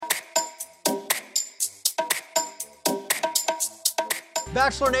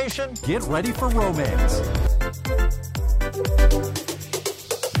Bachelor Nation, get ready for romance.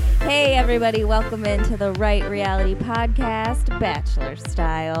 Hey everybody, welcome into the Right Reality Podcast, Bachelor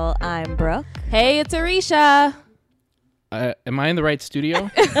Style. I'm Brooke. Hey, it's Arisha. Am I in the right studio?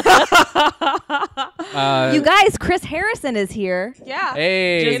 You guys, Chris Harrison is here. Yeah.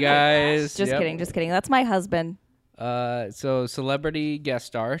 Hey, guys. Just kidding. That's my husband. So celebrity guest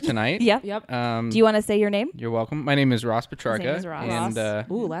star tonight. Yep. Do you want to say your name? You're welcome. My name is Ross Petrarca. His name is Ross.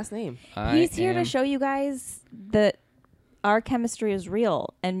 And, Ooh, last name. He's here to show you guys that our chemistry is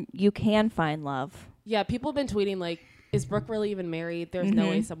real and you can find love. Yeah, people have been tweeting like, is Brooke really even married? There's no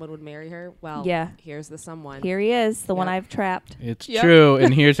way someone would marry her. Well, yeah. Here's the someone. Here he is, the one I've trapped. It's true,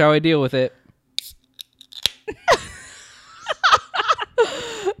 and here's how I deal with it.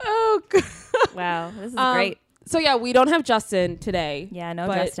 Oh, God. Wow, this is great. So, yeah, we don't have Justin today. Yeah, no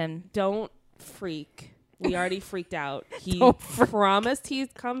but Justin. Don't freak. We already freaked out. He promised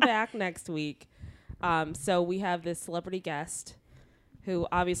he'd come back next week. So we have this celebrity guest who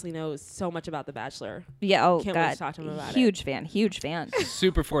obviously knows so much about The Bachelor. Yeah, oh Can't God. wait to talk to him about it. Huge fan.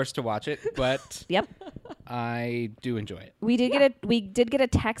 Super forced to watch it, but Yep. I do enjoy it. We did get a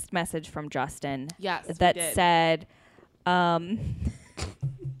text message from Justin. Yes, that we did. said,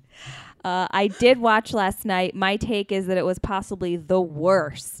 I did watch last night. My take is that it was possibly the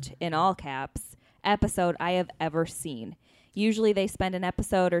worst, in all caps, episode I have ever seen. Usually they spend an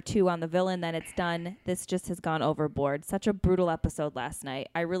episode or two on the villain, then it's done. This just has gone overboard. Such a brutal episode last night.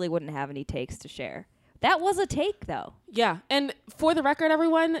 I really wouldn't have any takes to share. That was a take, though. Yeah. And for the record,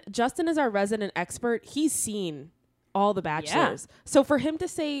 everyone, Justin is our resident expert. He's seen all the Bachelors. Yeah. So for him to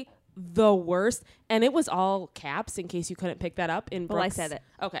say the worst, and it was all caps in case you couldn't pick that up in Brooke's. Well, I said it.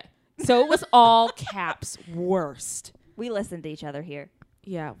 Okay. So it was all caps worst. We listen to each other here.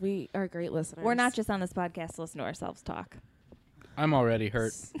 Yeah, we are great listeners. We're not just on this podcast to listen to ourselves talk. I'm already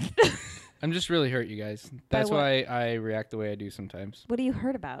hurt. I'm just really hurt, you guys. That's why I react the way I do sometimes. What do you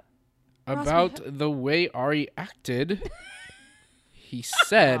heard about? About the way Ari acted. He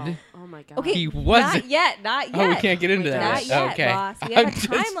said Oh my God. Okay, he wasn't. Not yet. Oh, we can't get into that. Not yet, okay. Ross. We have a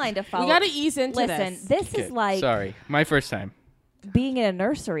timeline to follow. We got to ease into Listen, this Okay, is like sorry, my first time. being in a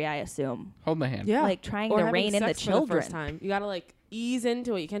nursery, I assume. Hold my hand. Yeah. Like trying or to having rein in the sex for the children. first time. You got to like ease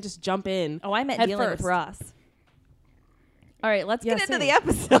into it. You can't just jump in. Oh, I meant head dealing first. with Ross. All right, let's Yeah, get into same. the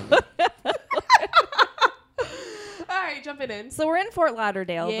episode. All right, jumping in. So we're in Fort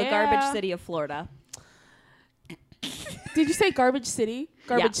Lauderdale, the Yeah. garbage city of Florida. Did you say garbage city?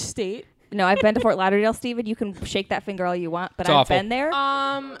 Garbage state? No, I've been to Fort Lauderdale, Steven. You can shake that finger all you want, but It's I've awful. been there.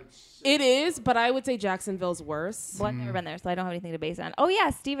 It is, but I would say Jacksonville's worse. Well, I've never been there, so I don't have anything to base it on. Oh, yeah,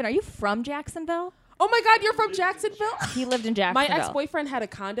 Steven, are you from Jacksonville? Oh my God, you're from Jacksonville? He lived in My Jacksonville. ex-boyfriend had a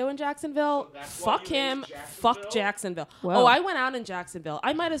condo in Jacksonville. Fuck him. Fuck Jacksonville. Whoa. Oh, I went out in Jacksonville.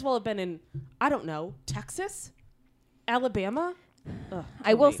 I might as well have been in, I don't know, Texas? Alabama? Ugh,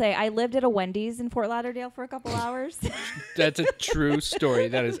 I will say, I lived at a Wendy's in Fort Lauderdale for a couple hours. That's a true story.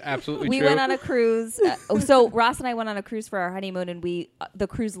 That is absolutely We true. went on a cruise. So Ross and I went on a cruise for our honeymoon, and the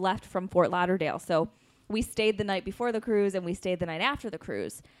cruise left from Fort Lauderdale. So we stayed the night before the cruise, and we stayed the night after the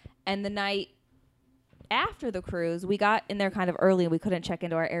cruise. And the night after the cruise, we got in there kind of early, and we couldn't check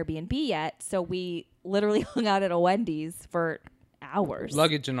into our Airbnb yet. So we literally hung out at a Wendy's for hours.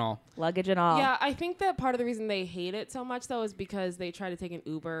 Luggage and all. Yeah, I think that part of the reason they hate it so much, though, is because they tried to take an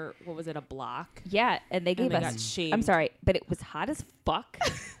Uber, what was it, a block? Yeah, and they gave they us. got shamed. I'm sorry, but it was hot as fuck,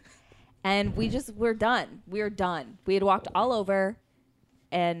 and we're done. We're done. We had walked all over,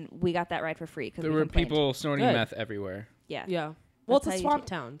 and we got that ride for free because There were people snorting Good. meth everywhere. Yeah. Yeah. Well, That's it's a how you swamp do-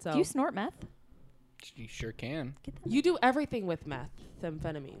 town, so Do you snort meth? You sure can. you do everything with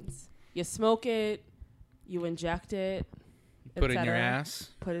methamphetamines. You smoke it, you inject it, Put it in your etc. ass.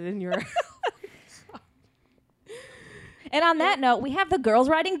 Put it in your... And on that note, we have the girls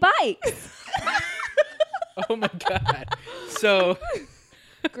riding bikes. Oh my God. So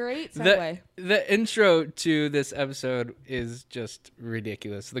Great segue. the intro to this episode is just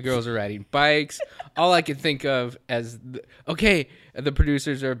ridiculous. The girls are riding bikes. All I can think of as, the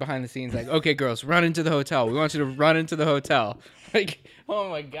producers are behind the scenes like, okay, girls, run into the hotel. We want you to run into the hotel. Like, oh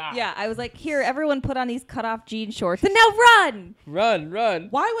my God. Yeah, I was like, here, everyone put on these cutoff jean shorts, and now run. Run.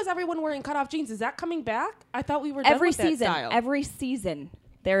 Why was everyone wearing cutoff jeans? Is that coming back? I thought we were done with that style. Every season,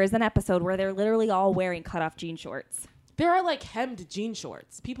 there is an episode where they're literally all wearing cutoff jean shorts. There are like hemmed jean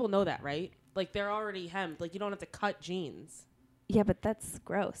shorts. People know that, right? Like they're already hemmed. Like you don't have to cut jeans. Yeah, but that's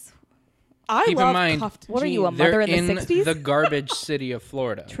gross. I Keep in love mind, cuffed What are jeans. you, a They're mother in the in 60s? the garbage city of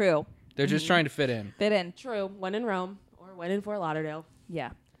Florida. True. They're just trying to fit in. Fit in. True. When in Rome or when in Fort Lauderdale.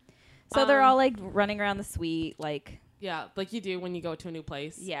 Yeah. So they're all like running around the suite, like Yeah, like you do when you go to a new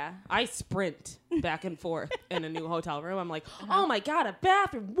place. Yeah. I sprint back and forth in a new hotel room. I'm like, oh my God, a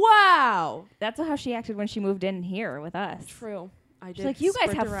bathroom. Wow. That's how she acted when she moved in here with us. True. I did. She's like, you guys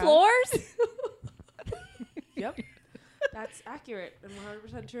sprint have around." floors? Yep. That's accurate and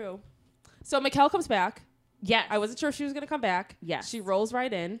 100% true. So Mikkel comes back. Yes. I wasn't sure if she was going to come back. Yes. She rolls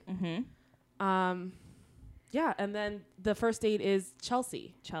right in. Mm-hmm. Yeah, and then the first date is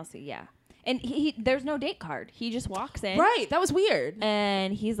Chelsea. Chelsea, yeah. And he there's no date card. He just walks in. Right. That was weird.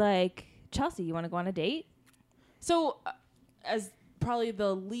 And he's like, Chelsea, you want to go on a date? So, as probably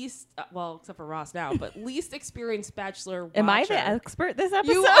the least, well, except for Ross now, but least experienced Bachelor watcher. Am I the expert this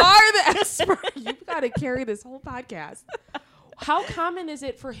episode? You are the expert. You've got to carry this whole podcast. How common is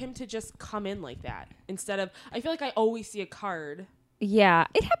it for him to just come in like that instead of? I feel like I always see a card. Yeah,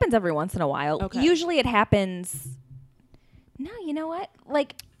 it happens every once in a while. Okay. Usually it happens. No, you know what?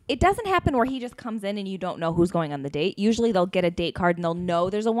 Like, it doesn't happen where he just comes in and you don't know who's going on the date. Usually they'll get a date card and they'll know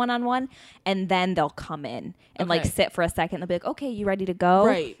there's a one-on-one, and then they'll come in and like sit for a second. They'll be like, okay, you ready to go?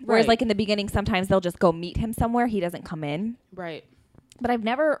 Right. Whereas like in the beginning, sometimes they'll just go meet him somewhere. He doesn't come in. Right. But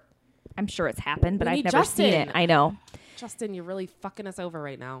I'm sure it's happened, but We I've need never seen Justin. it. I know. Justin, you're really fucking us over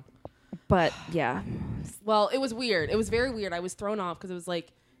right now. But yeah. Well, it was weird. It was very weird. I was thrown off because it was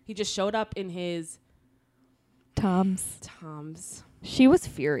like he just showed up in his Tom's. She was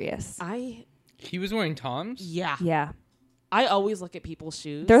furious. He was wearing Toms? Yeah. Yeah. I always look at people's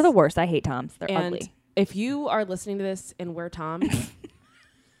shoes. They're the worst. I hate Toms. They're And ugly. if you are listening to this and wear Toms,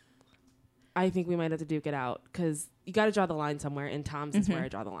 I think we might have to duke it out because you got to draw the line somewhere, and Toms is where I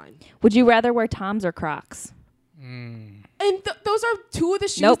draw the line. Would you rather wear Toms or Crocs? Mm. And those are two of the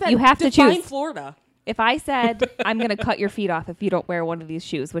shoes Nope, that you have to define choose. Florida. If I said I'm going to cut your feet off if you don't wear one of these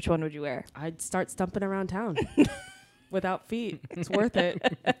shoes, which one would you wear? I'd start stumping around town without feet. It's worth it.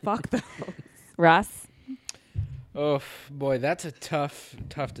 Fuck those. Ross? Oh boy, that's a tough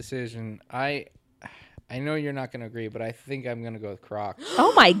decision. I know you're not gonna agree, but I think I'm gonna go with Crocs.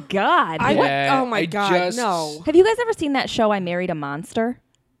 Oh my God. Oh my God, no. Have you guys ever seen that show, I Married a Monster?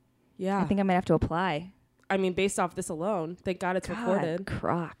 Yeah. I think I might have to apply. I mean, based off this alone, thank God it's recorded.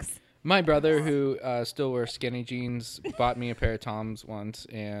 Crocs. My brother, who still wears skinny jeans, bought me a pair of Toms once,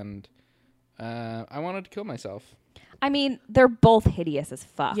 and I wanted to kill myself. I mean, they're both hideous as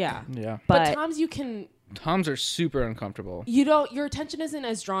fuck. Yeah. Yeah. But Toms, you can... Toms are super uncomfortable. Your attention isn't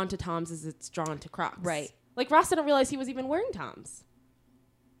as drawn to Toms as it's drawn to Crocs. Right. Like, Ross didn't realize he was even wearing Toms.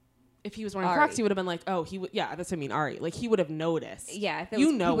 If he was wearing Crocs, he would have been like, oh, he would... Yeah, that's what I mean, Ari. Like, he would have noticed. Yeah, if it he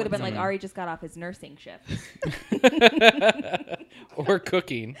would have been when like, someone- Ari just got off his nursing shift. Or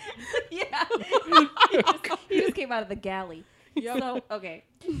cooking. Yeah. he just came out of the galley. Yep. So, okay.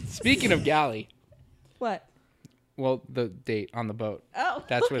 Speaking of galley, What? well, the date on the boat. Oh,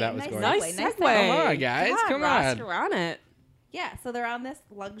 That's where that was nice going. Nice Nice segue. Come on, guys. God, Come Ross, on. you're on it. Yeah, so they're on this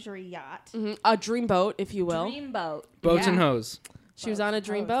luxury yacht. Mm-hmm. A dream boat, if you will. Dreamboat. Boats Yeah. and hoes. She was on a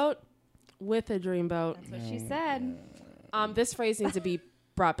dream boat with a dream boat. That's what she said. This phrase needs to be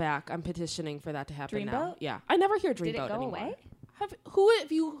brought back. I'm petitioning for that to happen now. Dreamboat? Yeah. I never hear dreamboat Did it go anymore. away? Who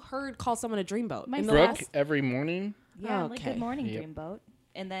have you heard call someone a dreamboat? My In the Brooke last- every morning. Yeah, like Okay. good morning, Yep. Dreamboat.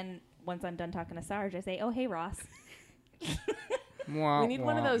 And then once I'm done talking to Sarge, I say, oh, hey, Ross. Wah, We need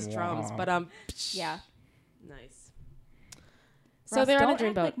one of wah, those drums, wah. but Yeah. nice. So Ross, they're on a don't act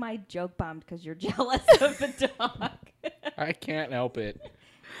dreamboat. like my joke bombed because you're jealous of the dog. I can't help it.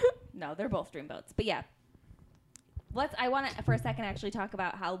 No, they're both dreamboats. But yeah. I want to, for a second, actually talk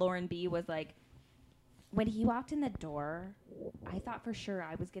about how Lauren B was like, when he walked in the door, I thought for sure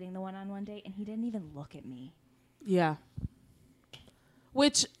I was getting the one-on-one date, and he didn't even look at me. Yeah.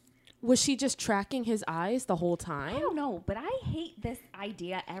 Which, was she just tracking his eyes the whole time? I don't know, but I hate this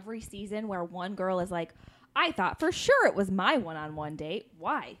idea every season where one girl is like, I thought for sure it was my one-on-one date.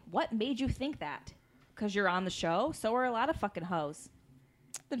 Why? What made you think that? Because you're on the show? So are a lot of fucking hoes.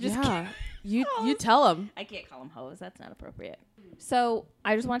 They're just Yeah. You tell him. I can't call them hoes. That's not appropriate. So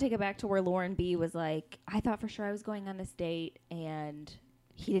I just want to take it back to where Lauren B was like, I thought for sure I was going on this date, and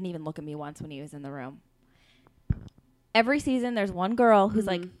he didn't even look at me once when he was in the room. Every season, there's one girl who's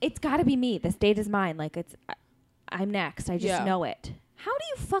like, it's got to be me. This date is mine. Like, I'm next. I just know it. How do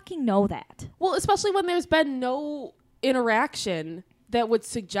you fucking know that? Well, especially when there's been no interaction that would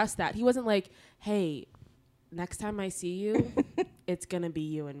suggest that. He wasn't like, hey, next time I see you, it's going to be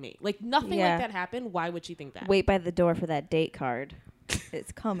you and me. Like, nothing Yeah. like that happened. Why would she think that? Wait by the door for that date card.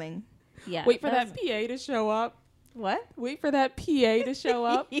 It's coming. Yeah. Wait for that PA to show up. What? Wait for that PA to show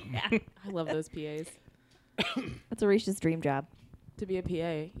up. Yeah. I love those PAs. That's Arisha's dream job. To be a PA,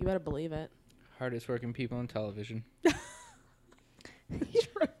 you better believe it. Hardest working people in television.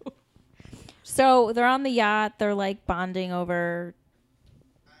 So So they're on the yacht. They're like bonding over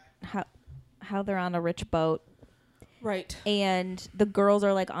how they're on a rich boat. Right. And the girls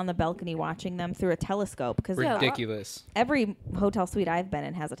are like on the balcony watching them through a telescope because Ridiculous. every hotel suite I've been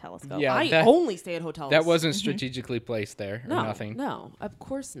in has a telescope. Yeah, I only stay at hotels. That wasn't strategically placed there or nothing. No, of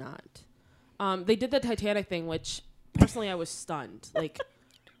course not. They did the Titanic thing, which personally I was stunned. Like,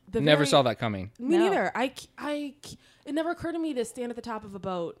 Never saw that coming. Me neither. It never occurred to me to stand at the top of a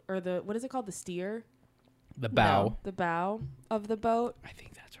boat or what is it called? The steer? The bow. No, the bow of the boat. I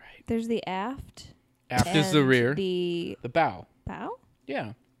think that's right. There's the aft. Aft is the rear. The bow. bow?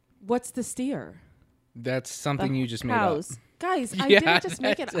 Yeah. What's the steer? That's something you just made up. Guys, I didn't just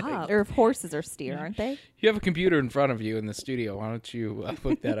make it up. Or horses are steer, aren't they? You have a computer in front of you in the studio. Why don't you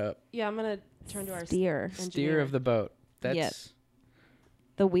look that up? Yeah, I'm going to turn to our steer. Steer of the boat. That's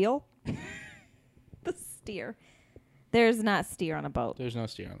the wheel? The steer. There's not steer on a boat. There's no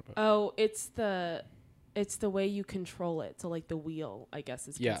steer on a boat. Oh, it's the way you control it. So like the wheel, I guess,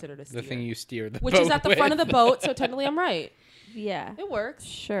 is considered a steer. The thing you steer the Which boat is at the front of the boat, so technically I'm right. Yeah. It works.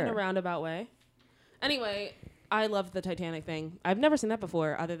 Sure. In a roundabout way. Anyway, I love the Titanic thing. I've never seen that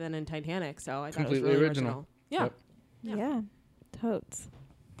before other than in Titanic, so I thought Completely it was really original. Yeah. Yep. Yeah. Totes.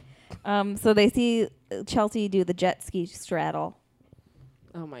 So they see Chelsea do the jet ski straddle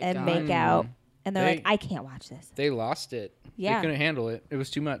Oh my and god. make out. And they're like, I can't watch this. They lost it. Yeah. They couldn't handle it. It was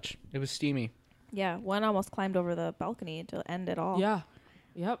too much. It was steamy. Yeah. One almost climbed over the balcony to end it all. Yeah.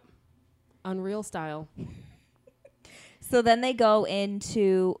 Yep. Unreal style. So then they go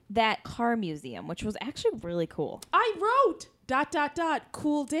into that car museum, which was actually really cool. I wrote ...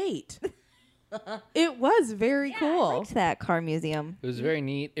 cool date. It was very cool. I liked that car museum. It was very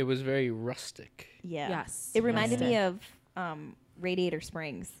neat. It was very rustic. Yeah. Yes. It reminded me of Radiator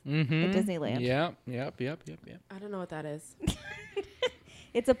Springs at Disneyland. Yep. I don't know what that is.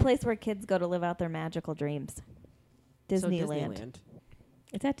 It's a place where kids go to live out their magical dreams. Disneyland. So Disneyland.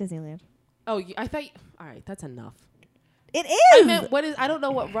 It's at Disneyland. Oh, I thought... all right, that's enough. It I is! meant, I don't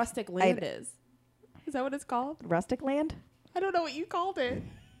know what rustic land is. Is that what it's called? Rustic Land? I don't know what you called it.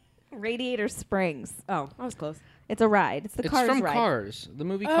 Radiator Springs. Oh, I was close. It's a ride. It's the Cars from ride. Cars. The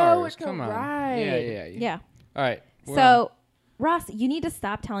movie Oh, Cars. it's a Come on. ride. Yeah. All right. So, Ross, you need to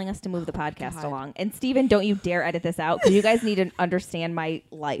stop telling us to move the podcast along. And Steven, don't you dare edit this out because you guys need to understand my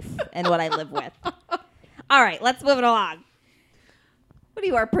life and what I live with. All right, let's move it along. What are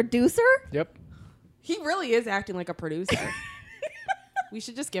you, our producer? Yep. He really is acting like a producer. We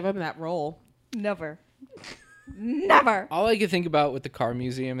should just give him that role. Never. All I could think about with the car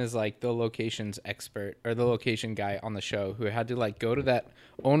museum is like the locations expert or the location guy on the show who had to like go to that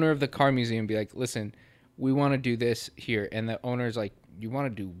owner of the car museum and be like, listen, we want to do this here. And the owner's like, you want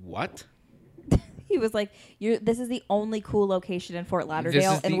to do what? He was like, this is the only cool location in Fort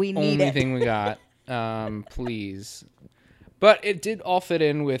Lauderdale, and we need it. This is the only thing we got. Please. But it did all fit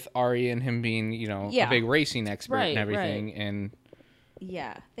in with Ari and him being, a big racing expert and everything. Right. And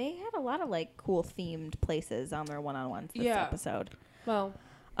yeah, they had a lot of like cool themed places on their one-on-ones this episode. Well,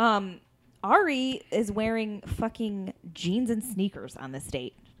 Ari is wearing fucking jeans and sneakers on this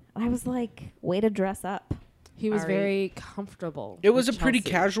date. I was like, way to dress up. he was Ari. very comfortable. it was a with pretty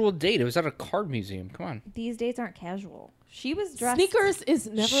Chelsea. casual date. It was at a car museum. Come on. These dates aren't casual. She was dressed. Sneakers is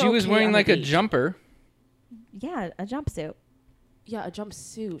never. She was okay wearing on the like a beach. jumper. Yeah, a jumpsuit. Yeah, a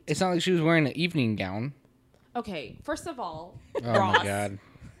jumpsuit. It's not like she was wearing an evening gown. Okay, first of all, Oh Ross, my God.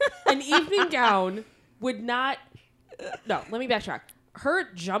 an evening gown would not. No, let me backtrack. Her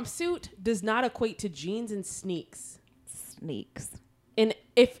jumpsuit does not equate to jeans and sneaks. Sneaks. And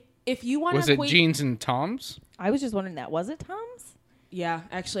if you want to Was it equate, jeans and Toms? I was just wondering that. Was it Tom's? yeah,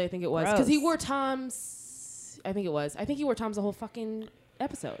 actually, I think it was because he Gross. wore Toms. I think it was. I think he wore Toms the whole fucking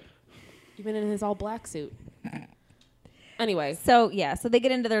episode, even in his all black suit. Anyway, So they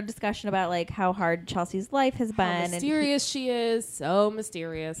get into their discussion about like how hard Chelsea's life has how been. mysterious she is. So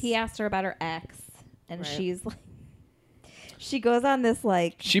mysterious. He asked her about her ex, and Right. she's like, she goes on this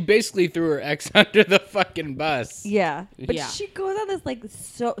like, She basically threw her ex under the fucking bus. yeah, but Yeah. she goes on this like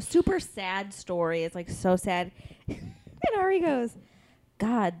so super sad story. It's like so sad, and Ari goes,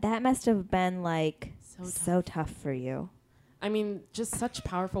 "God, that must have been like so tough for you." I mean, just such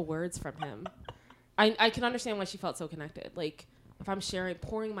powerful words from him. I can understand why she felt so connected. Like, if I'm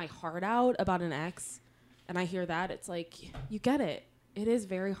pouring my heart out about an ex, and I hear that, it's like, you get it. It is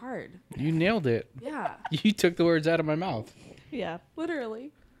very hard. You nailed it. Yeah. You took the words out of my mouth. Yeah.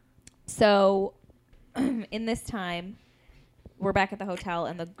 Literally. So, in this time, we're back at the hotel,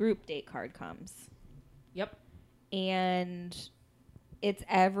 and the group date card comes, Yep. and it's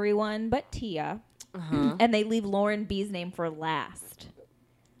everyone but Tia, Uh-huh. and they leave Lauren B's name for last.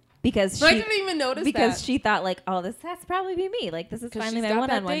 because I didn't even notice because that. she thought like, oh, this has to probably be me. Like this is finally my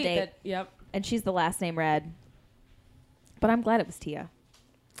one-on-one date. Yep. And she's the last name Red. But I'm glad it was Tia.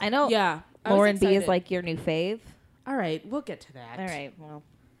 I know. Yeah. Lauren B is like your new fave. All right, we'll get to that. All right. Well,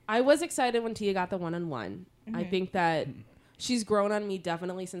 I was excited when Tia got the one-on-one. Mm-hmm. I think that she's grown on me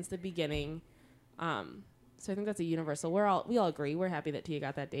definitely since the beginning. So I think that's a universal. We all agree. We're happy that Tia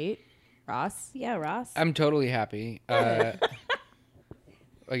got that date. Ross? yeah, Ross. I'm totally happy. I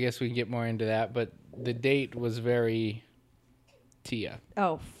guess we can get more into that, but the date was very Tia.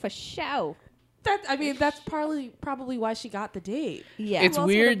 Oh, for sure. That's probably why she got the date. Yeah. It's Who else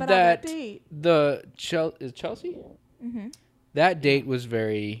weird would've been on that date? the is Chelsea? Mm-hmm. That date was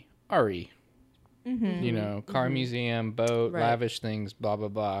very Ari. Mm-hmm. You know, car museum, boat, Right. lavish things, blah, blah,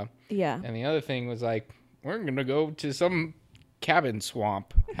 blah. Yeah. And the other thing was like, we're going to go to some cabin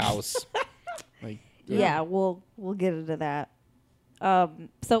swamp house. Like, Yeah, we'll get into that.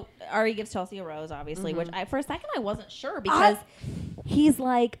 So Ari gives Chelsea a rose, obviously, which for a second I wasn't sure because he's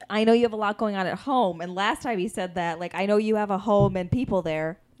like, I know you have a lot going on at home, and last time he said that, like, I know you have a home and people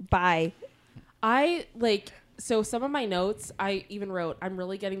there. Bye. So some of my notes, I even wrote, I'm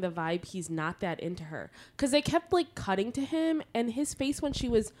really getting the vibe he's not that into her. Because they kept, like, cutting to him, and his face when she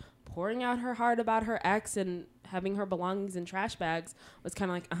was pouring out her heart about her ex and having her belongings in trash bags was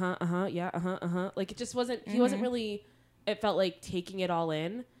kind of like, yeah. Like, it just wasn't, he wasn't really, it felt like taking it all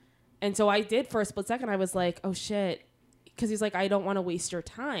in. And so I did, for a split second, I was like, oh, shit. Because he's like, I don't want to waste your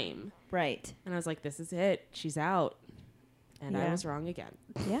time. Right. And I was like, this is it. She's out. And I Yeah. was wrong again.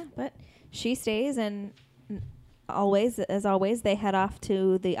 Yeah, but she stays, and as always, they head off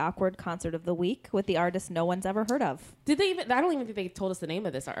to the awkward concert of the week with the artist no one's ever heard of. Did they even? I don't even think they told us the name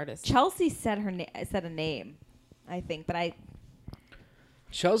of this artist. Chelsea said said a name, I think, but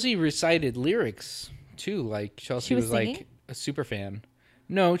Chelsea recited lyrics too. Like Chelsea She was like singing? a super fan.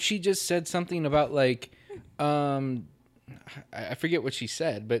 No, she just said something about like, I forget what she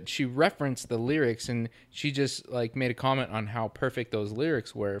said, but she referenced the lyrics and she just like made a comment on how perfect those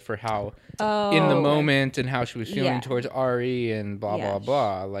lyrics were for how in the moment and how she was feeling Yeah. towards Ari and blah Yeah. blah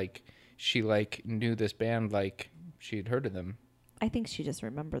blah. Like she like knew this band like she had heard of them. I think she just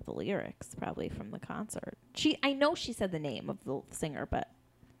remembered the lyrics probably from the concert. I know she said the name of the singer, but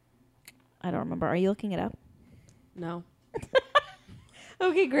I don't remember. Are you looking it up? No.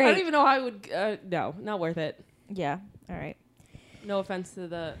 Okay, I great. don't even know how I would. No, not worth it. Yeah. All right. No offense to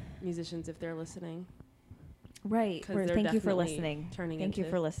the musicians if they're listening. Right. 'Cause they're Thank you for definitely listening. turning Thank you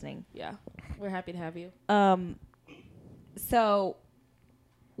into- for listening. Yeah, we're happy to have you. So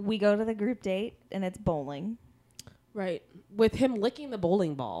we go to the group date and it's bowling. Right, with him licking the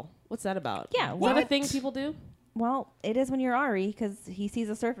bowling ball. What's that about? Yeah, is that a what? thing people do? Well, it is when you're Ari because he sees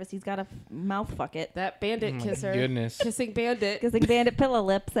a surface. He's got to mouth fuck it. That bandit Oh my kisser, goodness. kissing bandit. Because the bandit pillow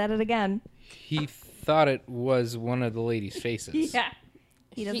lips at it again. He thought it was one of the ladies' faces. Yeah.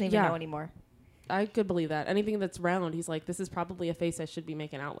 He doesn't even yeah. know anymore. I could believe that. Anything that's round, he's like, this is probably a face I should be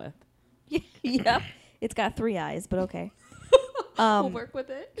making out with. Yep. It's got 3 eyes, but okay. We'll work with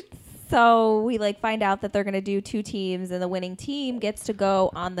it. So we find out that they're going to do 2 teams and the winning team gets to go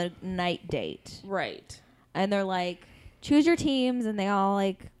on the night date. Right. And they're like, choose your teams, and they all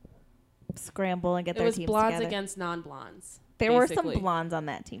scramble and get It their was teams blondes together. against non-blondes. There were basically. some blondes on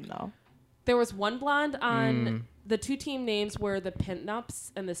that team though. There was one blonde on the 2 team names were the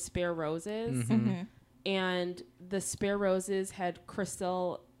Pinups and the Spare Roses. Mm-hmm. And the Spare Roses had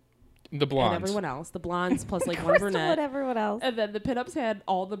Crystal The blondes. and everyone else. The blondes plus one Crystal brunette. and everyone else. And then the Pinups had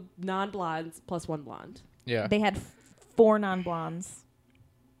all the non-blondes plus 1 blonde. Yeah. They had 4 non-blondes.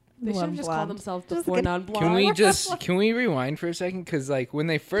 They should One have just called blonde. themselves the Just 4 kidding. non-blondes. Can we rewind for a second? Because when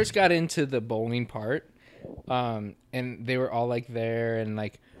they first got into the bowling part, and they were all there, and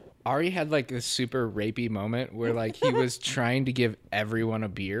Ari had this super rapey moment where he was trying to give everyone a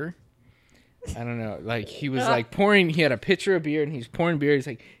beer. I don't know, he was pouring. He had a pitcher of beer, and he's pouring beer. He's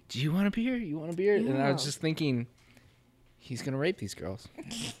like, "Do you want a beer? You want a beer?" And I was just thinking, he's gonna rape these girls.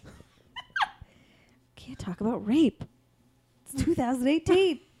 Can't talk about rape. It's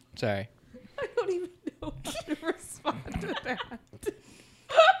 2018. Sorry. I don't even know how to respond to that.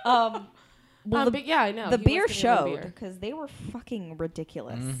 Well, but yeah, I know. the He beer was gonna give showed them because they were fucking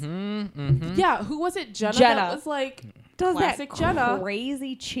ridiculous. Yeah, who was it? Jenna. Jenna. That was Does classic that Jenna.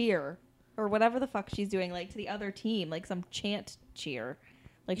 crazy cheer or whatever the fuck she's doing, to the other team, some chant cheer.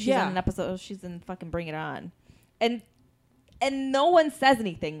 She's Yeah. on an episode. She's in fucking Bring It On, and no one says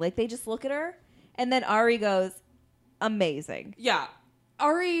anything. They just look at her, and then Ari goes, "Amazing." Yeah.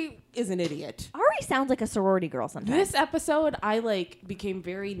 Ari is an idiot. Ari sounds like a sorority girl sometimes. This episode, I became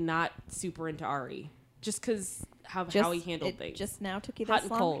very not super into Ari, just because how he handled things. Just now took you hot this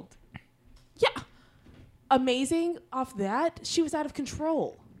and long? cold. Yeah, amazing. Off that, she was out of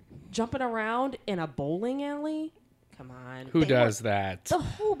control, jumping around in a bowling alley. Come on, Who does that? The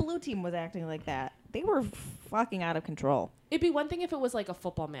whole blue team was acting like that. They were fucking out of control. It'd be one thing if it was like a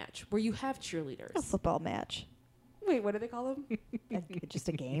football match where you have cheerleaders. A football match. Wait, what do they call them? Just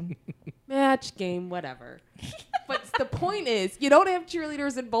a game. Match, game, whatever. But the point is, you don't have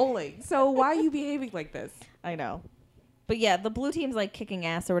cheerleaders in bowling, so why are you behaving like this? I know. But yeah, the blue team's like kicking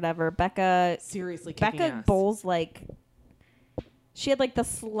ass or whatever. Becca Seriously, kicking ass. bowls like she had like the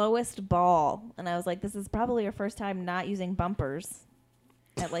slowest ball, and I was like, this is probably her first time not using bumpers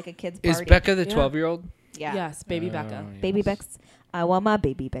at like a kid's party. Is Becca the 12-year-old? Yeah. Yes, baby Becca. Yes. Baby Bex. I want my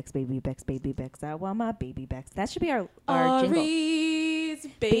baby Bex, baby Bex, baby Bex. I want my baby Bex. That should be our jingle. Ari's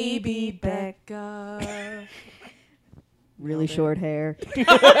baby Baby Beck. Becca. Really short hair.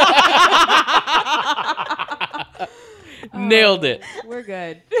 Nailed it. We're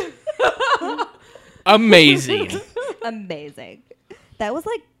good. Amazing. Amazing. That was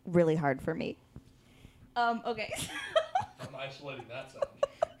like really hard for me. Okay. I'm isolating that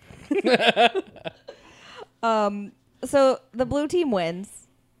sound. So the blue team wins,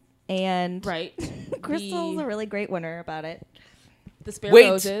 and Right. Crystal's a really great winner about it. The spare Wait.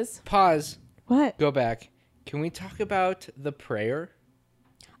 roses. Pause. What? Go back. Can we talk about the prayer?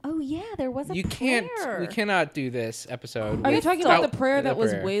 Oh yeah, there was a You prayer. can't. We cannot do this episode. Are you talking about without the prayer that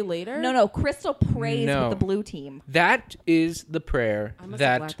was prayer. way later? No. Crystal prays No. with the blue team. That is the prayer I must have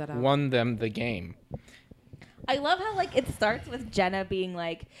that blacked that out. won them the game. I love how like it starts with Jenna being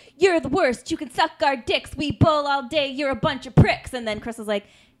like, "You're the worst. You can suck our dicks. We bowl all day. You're a bunch of pricks." And then Crystal's like,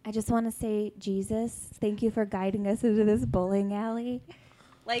 "I just want to say, Jesus, thank you for guiding us into this bowling alley."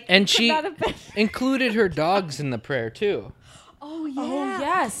 Like, And it could she not have been- included her dogs in the prayer too. Oh yeah. Oh,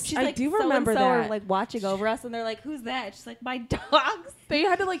 yes. She's I like, do so remember and so that. Are, like watching over us, and they're like, "Who's that?" She's like, "My dogs." They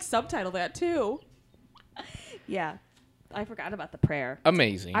had to like subtitle that too. Yeah, I forgot about the prayer.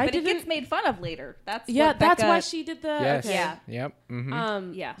 Amazing. I But it didn't- gets made fun of later. That's Yeah, what that's Becca- why she did the. yes. Okay. Yeah. Yep.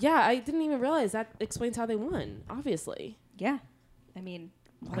 Mm-hmm. Yeah. Yeah, I didn't even realize that explains how they won. Obviously. Yeah, I mean,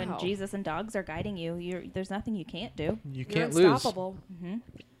 when Wow. Jesus and dogs are guiding you, there's nothing you can't do. You You're can't lose. unstoppable. Mm-hmm.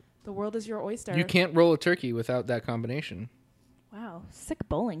 The world is your oyster. You can't roll a turkey without that combination. Wow, sick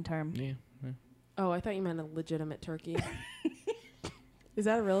bowling term. Yeah. Oh, I thought you meant a legitimate turkey. Is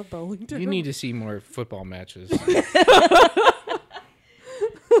that a real bowling term? You need to see more football matches.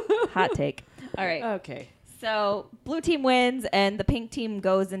 Hot take. All right. Okay. So blue team wins, and the pink team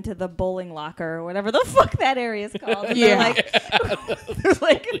goes into the bowling locker, or whatever the fuck that area is called. And Yeah. they're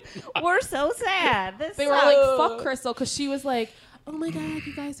like, we're so sad. This They were sucks." like, fuck Crystal, because she was like, oh my God,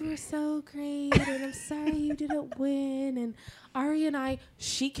 you guys were so great, and I'm sorry you didn't win. And Ari and I,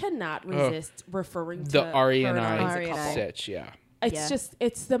 she cannot resist referring to The Ari her and Ari as Ari a and I. couple. Sitch, yeah. It's Yeah. just,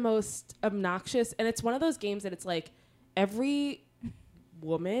 it's the most obnoxious. And it's one of those games that it's like every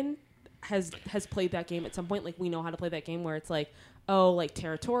woman has played that game at some point. Like, we know how to play that game where it's like, oh, like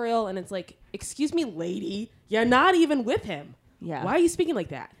territorial. And it's like, excuse me, lady, you're not even with him. Yeah. Why are you speaking like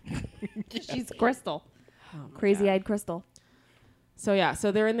that? She's Crystal. Oh my God. Crazy-eyed Crystal. So yeah,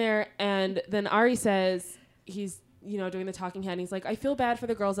 so they're in there, and then Ari says he's, doing the talking head, and he's like, I feel bad for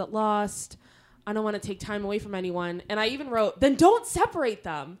the girls that lost. I don't want to take time away from anyone. And I even wrote, then don't separate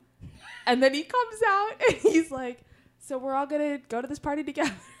them. And then he comes out, and he's like, so we're all going to go to this party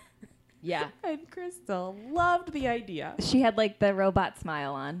together. Yeah. And Crystal loved the idea. She had like the robot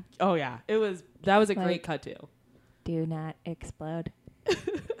smile on. Oh yeah, that was a Like- great cut too. Do not explode.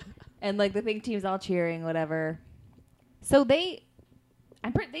 And like the pink team's all cheering, whatever. So they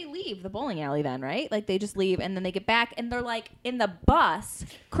leave the bowling alley then, right? Like they just leave, and then they get back, and they're like in the bus.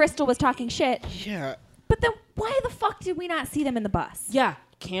 Crystal was talking shit, Yeah. but then why the fuck did we not see them in the bus? Yeah,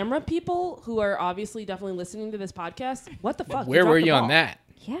 camera people who are obviously definitely listening to this podcast, what the fuck? Where dropped were the you on ball. that?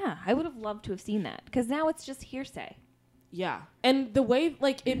 Yeah, I would have loved to have seen that, because now it's just hearsay. Yeah. And the way,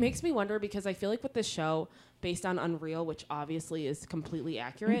 like, it makes me wonder, because I feel like with this show, based on Unreal, which obviously is completely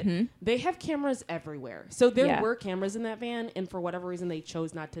accurate, they have cameras everywhere. So there Yeah. were cameras in that van, and for whatever reason, they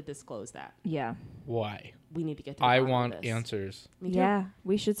chose not to disclose that. Yeah. Why? We need to get to the I bottom of want this. answers. Me too. Yeah,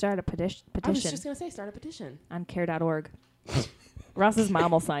 we should start a I was petition just going to say, start a petition. on care.org. Ross's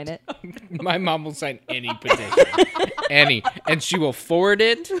mom will sign it. My mom will sign any petition. Any. And she will forward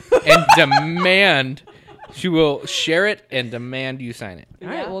it and demand. She will share it and demand you sign it. All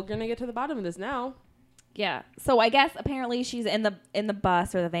right, well, we're going to get to the bottom of this now. Yeah. So I guess apparently she's in the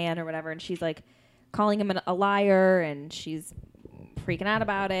bus or the van or whatever, and she's like calling him a liar, and she's freaking out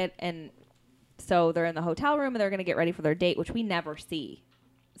about it. And so they're in the hotel room, and they're gonna get ready for their date, which we never see.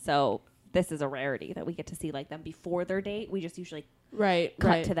 So this is a rarity that we get to see like them before their date. We just usually Right.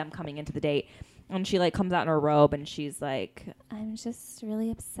 cut to them coming into the date. And she like comes out in her robe and she's like, I'm just really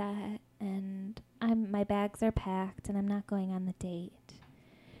upset and my bags are packed and I'm not going on the date.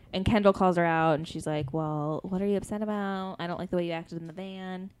 And Kendall calls her out and she's like, well, what are you upset about? I don't like the way you acted in the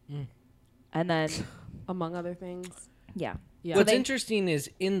van. And then Among other things. yeah. Yeah. What's interesting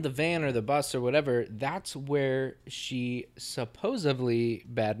is in the van or the bus or whatever, that's where she supposedly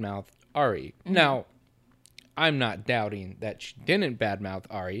badmouthed Ari. Now, I'm not doubting that she didn't badmouth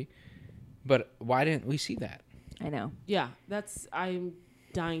Ari, but why didn't we see that? I know. Yeah. I'm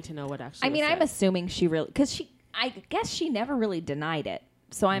dying to know what actually I mean, was I'm said. assuming she really, because I guess she never really denied it.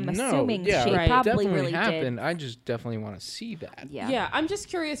 So I'm assuming yeah, she Right. probably definitely really happened. did. I just definitely want to see that. Yeah. I'm just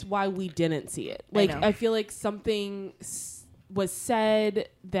curious why we didn't see it. I Like, know. I feel like something was said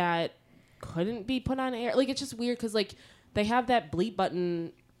that couldn't be put on air. Like, it's just weird because, like, they have that bleep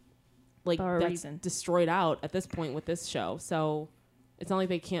button, like, For a that's reason. destroyed out at this point with this show. So it's not like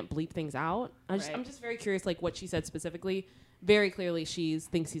they can't bleep things out. Right. I'm just very curious, like, what she said specifically. Very clearly, she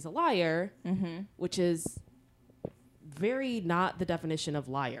thinks he's a liar, which is very not the definition of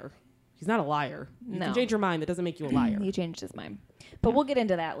liar. He's not a liar. You No. can change your mind. That doesn't make you a liar. He changed his mind. But we'll get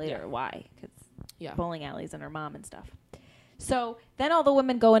into that later. Yeah. Why? Because Yeah. bowling alleys and her mom and stuff. So then all the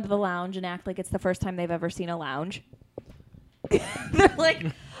women go into the lounge and act like it's the first time they've ever seen a lounge. They're like,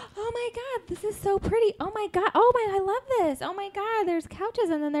 oh my God, this is so pretty. Oh my God. Oh my, I love this. Oh my God, there's couches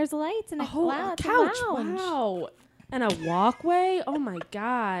and then there's lights and a a it's a couch. lounge. Wow. And a walkway. Oh my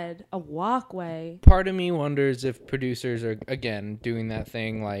God. A walkway. Part of me wonders if producers are, again, doing that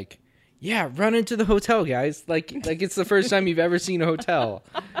thing like, yeah, run into the hotel, guys. Like it's the first time you've ever seen a hotel.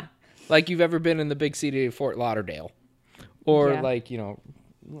 Like you've ever been in the big city of Fort Lauderdale. Or Yeah. like, you know,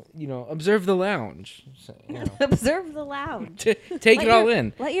 observe the lounge. So, you know, Observe the lounge. take Let it all your-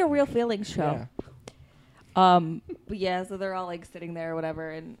 in. Let your real feelings show. Yeah. But yeah, so they're all like sitting there or whatever,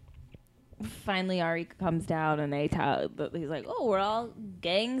 and finally Ari comes down and he's like, oh, we're all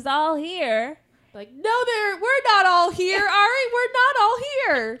gangs all here. Like, no, we're not all here, Ari. We're not all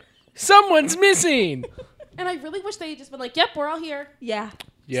here. Someone's missing. And I really wish they had just been like, yep, we're all here. Yeah.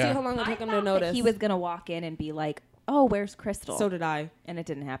 See how Yeah. long it'll I take them to thought that notice. he was gonna walk in and be like, oh, where's Crystal? So did I. And it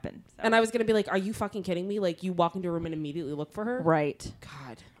didn't happen. So. And I was going to be like, are you fucking kidding me? Like, you walk into a room and immediately look for her? right.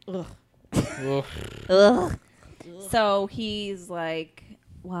 God. Ugh. Ugh. Ugh. So he's like,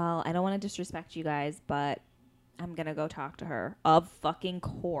 well, I don't want to disrespect you guys, but I'm gonna go talk to her. Of fucking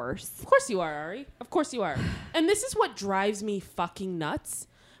course. Of course you are, Ari. Of course you are. And this is what drives me fucking nuts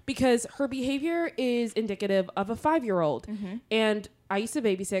because her behavior is indicative of a 5-year-old. And I used to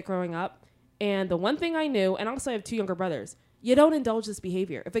babysit growing up. And the one thing I knew, and also I have 2 younger brothers, you don't indulge this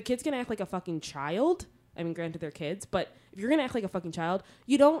behavior. If a kid's going to act like a fucking child, I mean, granted they're kids, but if you're going to act like a fucking child,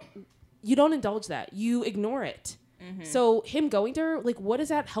 you don't indulge that. You ignore it. So him going to her, like, what is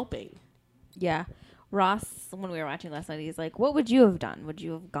that helping? Yeah. Ross, when we were watching last night, he's like, what would you have done? Would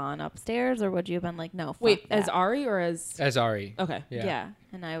you have gone upstairs or would you have been like, no, fuck Wait, that? as Ari or as... As Ari. Okay. Yeah.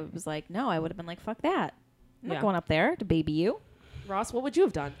 And I was like, no, I would have been like, fuck that. I'm not Yeah. going up there to baby you. Ross, what would you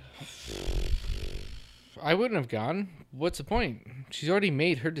have done? I wouldn't have gone. What's the point? She's already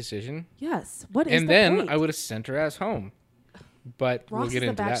made her decision. Yes. What is And the then point? I would have sent her ass home. But Ross we'll get is the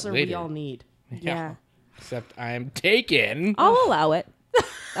into bachelor that later. we all need. Yeah. Except I'm taken. I'll allow it.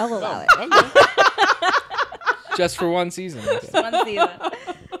 I'll allow it. Okay. Just for one season. Okay. One season.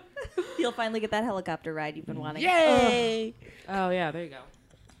 You'll finally get that helicopter ride you've been wanting. Yay! Oh yeah, there you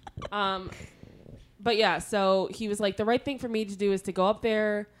go. But yeah, so he was like, the right thing for me to do is to go up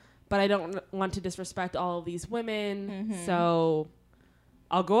there, but I don't want to disrespect all of these women, so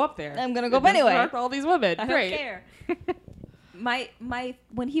I'll go up there. I'm gonna go and up anyway. disrespect all these women. I Great. don't care. My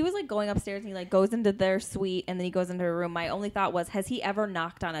when he was like going upstairs and he like goes into their suite and then he goes into her room, my only thought was, has he ever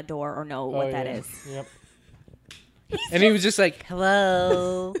knocked on a door or know what that is? Yep. And he was just like,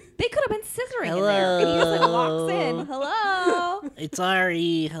 hello. They could have been scissoring in there. And he just like walks in, hello, It's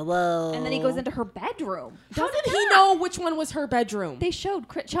Ari. Hello. and then he goes into her bedroom. How did he know which one was her bedroom? They showed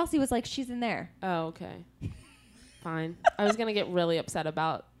Chelsea was like, she's in there. Oh, okay. Fine. I was gonna get really upset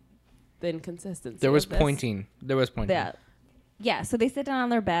about the inconsistency. There was of this. pointing. There was pointing. Yeah, so they sit down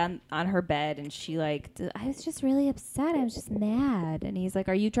on her bed, and she like, I was just really upset. I was just mad. And he's like,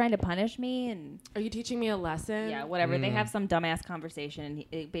 are you trying to punish me? And Are you teaching me a lesson? yeah, whatever. They have some dumbass conversation, and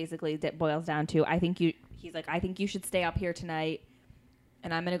it basically boils down to, he's like, I think you should stay up here tonight,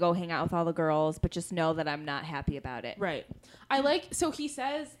 and I'm going to go hang out with all the girls, but just know that I'm not happy about it. Right. So he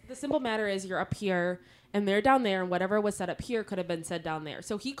says the simple matter is you're up here and they're down there, and whatever was said up here could have been said down there.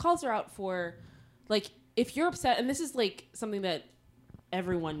 So he calls her out for, like, if you're upset, and this is like something that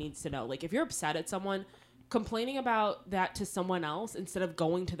everyone needs to know. Like, if you're upset at someone, complaining about that to someone else instead of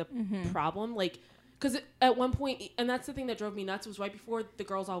going to the problem, like, because at one point, and that's the thing that drove me nuts, was right before the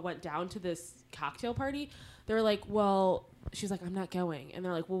girls all went down to this cocktail party, they were like, well, she's like, I'm not going. And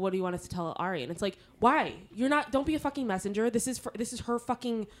they're like, well, what do you want us to tell Ari? And it's like, why? Don't be a fucking messenger. This is her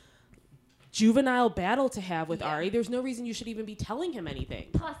fucking juvenile battle to have with Ari. There's no reason you should even be telling him anything.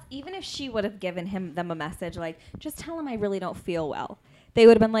 Plus, even if she would have given them a message like, just tell him I really don't feel well, they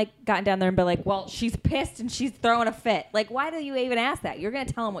would have been like, gotten down there and been like, well, she's pissed and she's throwing a fit. Like, why do you even ask that? You're going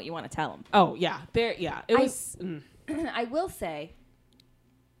to tell him what you want to tell him. Oh, yeah. It was... I will say,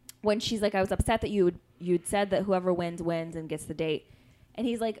 when she's like, I was upset that you'd said that whoever wins and gets the date. And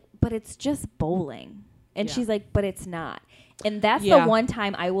he's like, but it's just bowling. And she's like, but it's not. And that's the one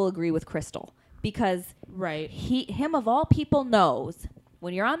time I will agree with Crystal. Because him of all people knows,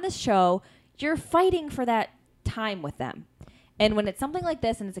 when you're on this show, you're fighting for that time with them. And when it's something like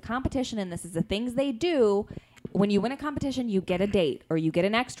this and it's a competition and this is the things they do, when you win a competition, you get a date or you get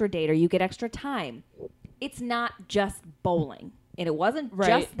an extra date or you get extra time. It's not just bowling. And it wasn't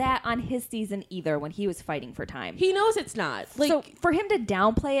just that on his season either when he was fighting for time. He knows it's not. Like, so for him to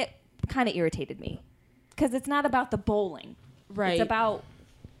downplay it kind of irritated me. Because it's not about the bowling. Right. It's about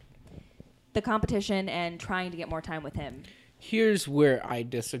the competition and trying to get more time with him. Here's where I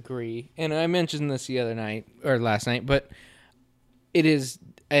disagree. And I mentioned this the other night, or last night, but it is,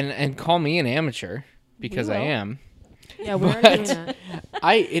 and call me an amateur, because I am. Yeah, we're doing that.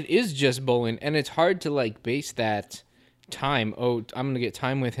 It is just bowling, and it's hard to, like, base that time. Oh, I'm going to get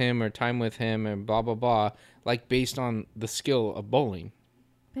time with him, and blah, blah, blah, like, based on the skill of bowling.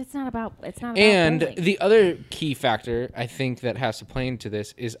 But it's not about and bowling. The other key factor I think that has to play into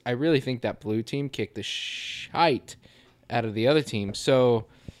this is I really think that blue team kicked the shite out of the other team. So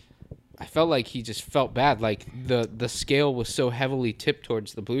I felt like he just felt bad. Like the scale was so heavily tipped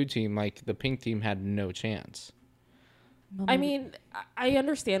towards the blue team, like the pink team had no chance. I mean, I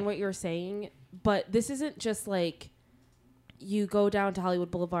understand what you're saying, but this isn't just like you go down to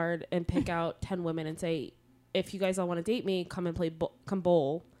Hollywood Boulevard and pick out 10 women and say, if you guys all want to date me, come and come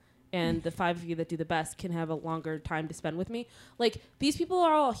bowl, and the 5 of you that do the best can have a longer time to spend with me. Like, these people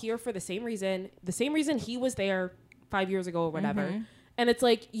are all here for the same reason he was there 5 years ago or whatever. Mm-hmm. And it's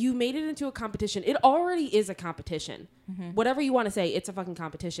like, you made it into a competition. It already is a competition. Mm-hmm. Whatever you want to say, it's a fucking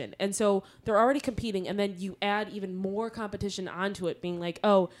competition. And so they're already competing, and then you add even more competition onto it, being like,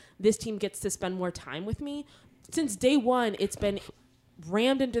 oh, this team gets to spend more time with me. Since day one, it's been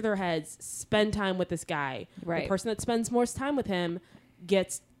rammed into their heads, spend time with this guy. Right. The person that spends more time with him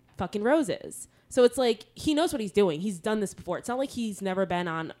gets fucking roses. So it's like, he knows what he's doing. He's done this before. It's not like he's never been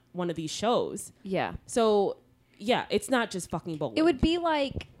on one of these shows. Yeah. So, yeah, it's not just fucking bowling. It would be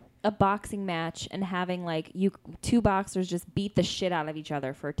like a boxing match and having like two boxers just beat the shit out of each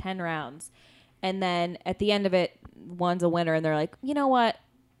other for 10 rounds. And then at the end of it, one's a winner and they're like, you know what?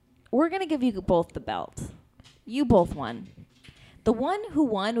 We're going to give you both the belt. You both won. The one who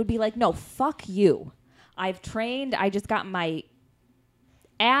won would be like, no, fuck you. I've trained. I just got my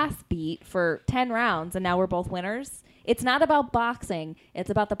ass beat for 10 rounds, and now we're both winners. It's not about boxing.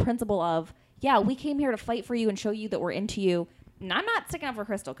 It's about the principle of, yeah, we came here to fight for you and show you that we're into you. And I'm not sticking up for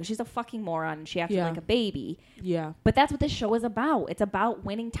Crystal because she's a fucking moron and she acted like a baby. Yeah. But that's what this show is about. It's about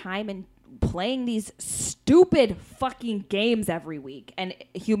winning time and playing these stupid fucking games every week and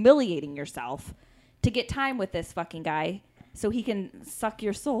humiliating yourself to get time with this fucking guy. So he can suck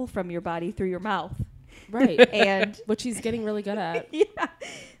your soul from your body through your mouth. Right. And which he's getting really good at. Yeah.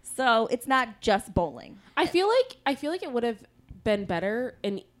 So it's not just bowling. I feel like it would have been better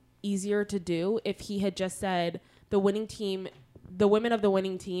and easier to do if he had just said the women of the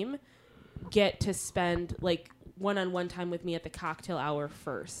winning team get to spend like one-on-one time with me at the cocktail hour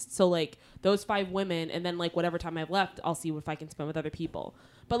first. So like those 5 women, and then like whatever time I've left, I'll see if I can spend with other people.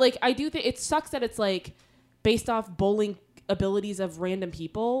 But like I do think it sucks that it's like based off bowling abilities of random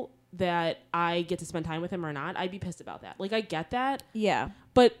people that I get to spend time with him or not. I'd be pissed about that. Like I get that. Yeah.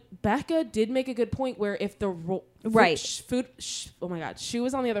 But Becca did make a good point where if the shoe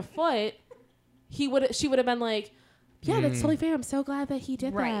was on the other foot, she would have been like, yeah, that's totally fair. I'm so glad that he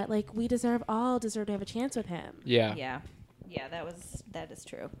did that. Like we all deserve to have a chance with him. Yeah. Yeah, that is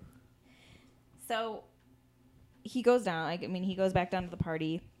true. So he goes down. He goes back down to the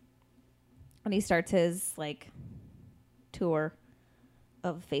party and he starts his like tour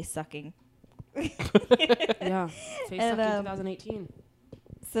of face sucking. Yeah. Face sucking 2018.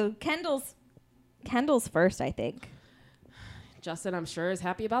 So Kendall's first, I think. Justin, I'm sure, is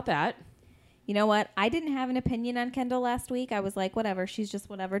happy about that. You know what? I didn't have an opinion on Kendall last week. I was like, whatever. She's just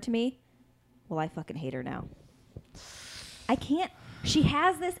whatever to me. Well, I fucking hate her now. I can't. She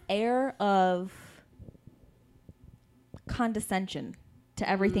has this air of condescension to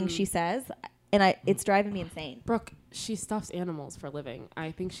everything she says, and it's driving me insane. Brooke, she stuffs animals for a living.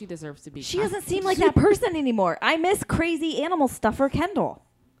 I think she deserves to be. She doesn't seem like that person anymore. I miss crazy animal stuffer Kendall.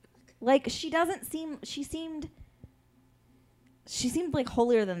 Like, she doesn't seem. She seemed like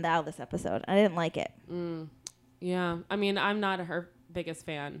holier than thou this episode. I didn't like it. Yeah, I mean, I'm not her biggest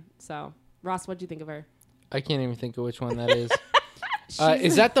fan. So, Ross, what'd you think of her? I can't even think of which one that is.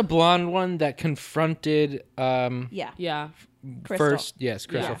 Is that the blonde one that confronted? Yeah. Yeah. Crystal. First, yes,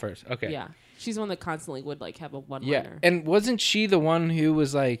 Crystal Yeah. first. Okay. Yeah. She's one that constantly would like have a one-liner. Yeah, and wasn't she the one who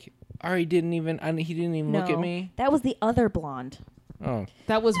was like, Ari didn't even look at me? That was the other blonde. Oh,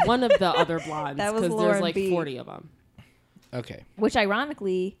 That was one of the other blondes. That was because Lauren there's like B. 40 of them. okay. Which,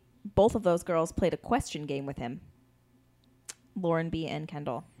 ironically, both of those girls played a question game with him. Lauren B. and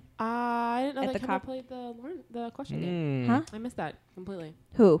Kendall. I didn't know At that the Kendall played the question game. Huh? I missed that completely.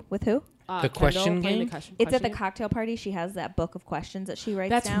 Who? With who? The Kendall question playing game? The question, It's at the question cocktail party. She has that book of questions that she writes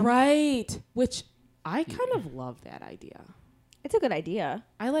That's down. right. Which I kind of love that idea. It's a good idea.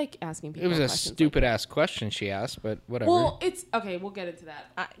 I like asking people It was a questions stupid like ass question she asked, but whatever. Well, it's okay. We'll get into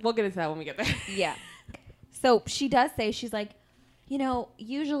that. We'll get into that when we get there. Yeah. So she does say, she's like,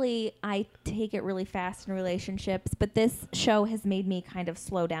 usually I take it really fast in relationships, but this show has made me kind of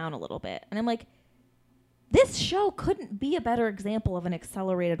slow down a little bit. And I'm like, this show couldn't be a better example of an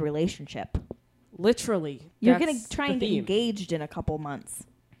accelerated relationship. Literally, You're going that's to try the and get theme. engaged in a couple months.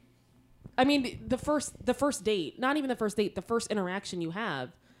 I mean, the first date, not even the first date, the first interaction you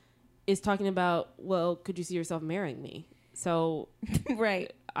have is talking about, well, could you see yourself marrying me? So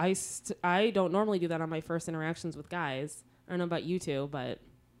Right. I don't normally do that on my first interactions with guys. I don't know about you two, but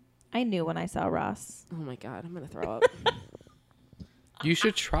I knew when I saw Ross oh my God, I'm going to throw up. you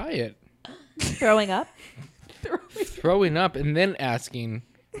should try it. throwing up. Throwing up and then asking,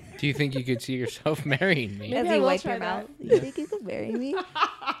 do you think you could see yourself marrying me? Maybe As I you will wipe try your that. mouth. You think you could marry me?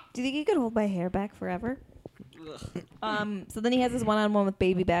 Do you think you could hold my hair back forever? So then he has this one-on-one with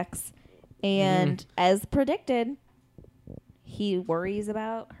Baby Bex, and as predicted, he worries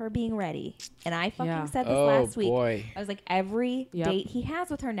about her being ready. And I fucking Yeah. said this Oh, last week. boy. I was like, every Yep. date he has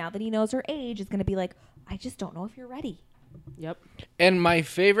with her now that he knows her age is going to be like, I just don't know if you're ready. Yep. And my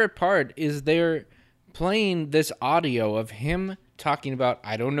favorite part is they're playing this audio of him talking about,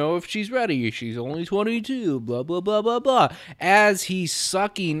 I don't know if she's ready. She's only 22, blah, blah, blah, blah, blah, as he's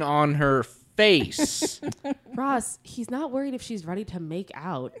sucking on her face. Ross, he's not worried if she's ready to make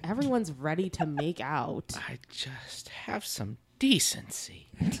out. Everyone's ready to make out. I just have some decency.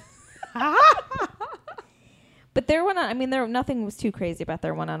 But their nothing was too crazy about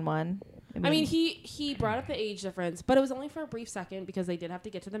their one-on-one. I mean, he brought up the age difference, but it was only for a brief second because they did have to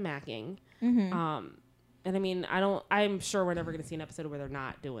get to the macking. And I mean, I'm sure we're never going to see an episode where they're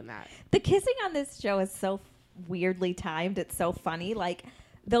not doing that. The kissing on this show is so weirdly timed. It's so funny. Like,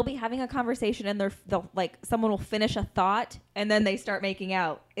 they'll be having a conversation and they'll like someone will finish a thought and then they start making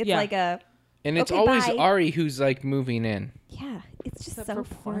out. It's Yeah. like a And it's okay, always bye. Ari who's like moving in. Yeah, it's just Except so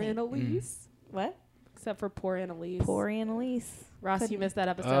for poor funny. Annalise. What? Except for poor Annalise. Poor Annalise. Ross, Couldn't- you missed that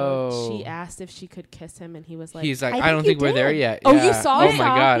episode. Oh. She asked if she could kiss him, and he was like, He's like, I I don't think think you we're there did. yet. Oh, you Yeah. saw Oh it? my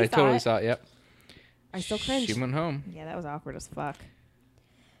Saw- God, he I saw totally it. saw it. Yep. I still cringe. She went home. Yeah, that was awkward as fuck.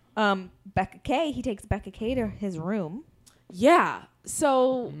 Becca K. He takes Becca K. to his room. Yeah.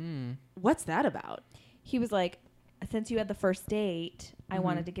 So, what's that about? He was like, since you had the first date, I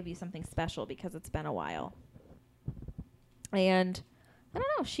wanted to give you something special because it's been a while. And I don't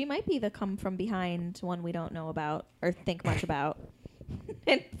know, she might be the come from behind one we don't know about or think much about.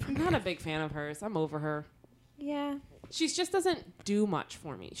 And I'm not a big fan of hers. I'm over her. yeah. She just doesn't do much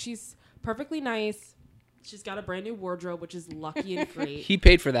for me. She's perfectly nice. She's got a brand new wardrobe, which is lucky and great. He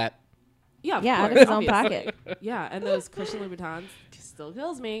paid for that. Yeah, of Yeah, out course, of his own obviously. pocket. Yeah, and those Christian Louboutins still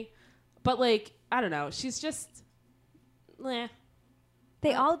kills me. But like, I don't know. She's just, meh.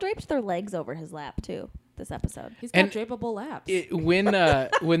 They all draped their legs over his lap too this episode. He's got And drapeable laps.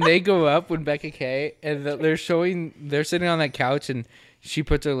 When they go up, when Becca K and they're sitting on that couch and she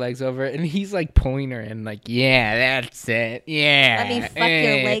puts her legs over it and he's like pulling her in like, yeah, that's it, yeah. Let me fuck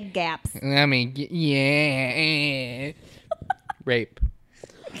your leg gaps. Let me, yeah. Rape.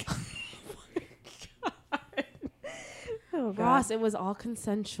 Oh, God. Ross, it was all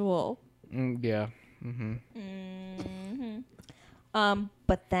consensual. Yeah.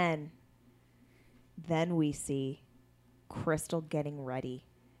 But then we see Crystal getting ready.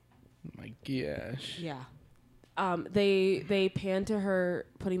 My gosh. Yeah. They panned to her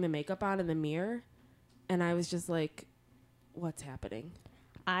putting the makeup on in the mirror, and I was just like, "What's happening?"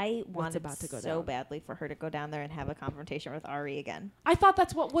 I what's wanted about to go so down. badly for her to go down there and have a confrontation with Ari again. I thought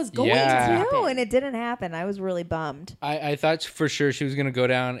that's what was going Yeah. to No, happen. and it didn't happen. I was really bummed. I thought for sure she was gonna go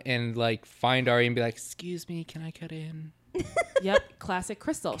down and like find Ari and be like, "Excuse me, can I cut in?" Yep, classic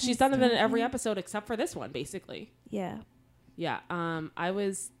Crystal. She's done it in every episode except for this one, basically. Yeah. Yeah, I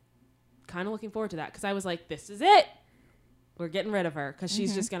was kind of looking forward to that because I was like, this is it. We're getting rid of her because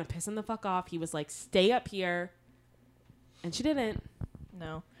she's just going to piss him the fuck off. He was like, stay up here. And she didn't.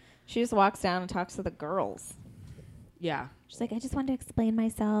 No. She just walks down and talks to the girls. Yeah. She's like, I just wanted to explain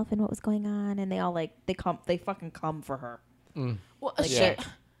myself and what was going on. And they all like, they fucking come for her. Well, Like, shit.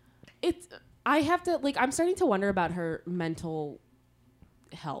 I have to, like, I'm starting to wonder about her mental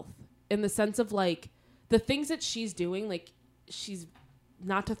health in the sense of like the things that she's doing, like, she's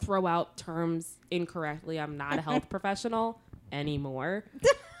not to throw out terms incorrectly. I'm not a health professional anymore.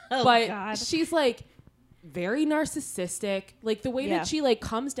 But God. she's like very narcissistic. Like the way that she like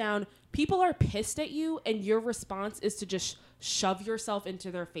comes down, people are pissed at you and your response is to just shove yourself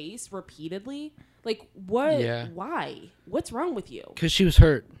into their face repeatedly. Like what? Yeah. Why? What's wrong with you? Because she was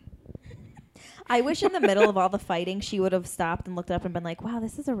hurt. I wish in the middle of all the fighting, she would have stopped and looked up and been like, wow,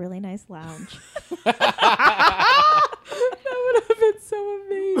 this is a really nice lounge. That would have been so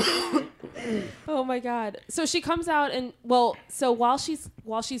amazing. Oh my god. So she comes out and so while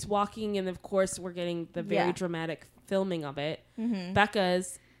she's walking, and of course we're getting the very dramatic filming of it,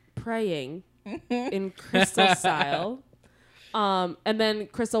 Becca's praying in Crystal style. And then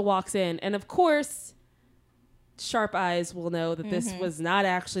Crystal walks in, and of course sharp eyes will know that this was not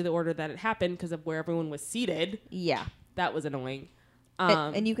actually the order that it happened because of where everyone was seated. Yeah. That was annoying.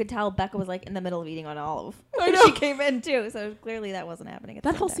 And you could tell Becca was like in the middle of eating an olive. I when know. She came in too, so clearly that wasn't happening at the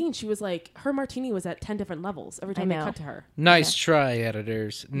That same whole time. scene, she was like, her martini was at 10 different levels every time they know. cut to her. Nice try,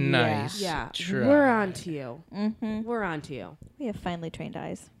 editors. Nice Yeah. try. We're on to you. We're on to you. We have finely trained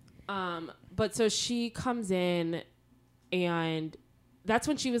eyes. But so she comes in, and that's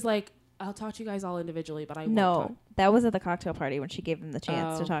when she was like, I'll talk to you guys all individually, but I won't No, talk. that was at the cocktail party when she gave them the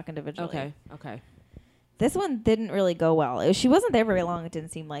chance to Oh, talk individually. Okay. This one didn't really go well. She wasn't there very long, it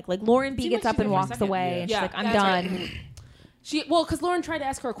didn't seem like. Like, Lauren B Seemed gets like up she and was there for a walks second. away, Yeah. and Yeah, she's like, I'm that's done. right. Because Lauren tried to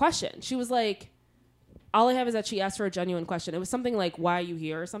ask her a question. She was like, all I have is that she asked her a genuine question. It was something like, why are you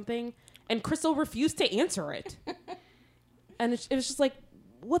here or something? And Crystal refused to answer it. And it was just like,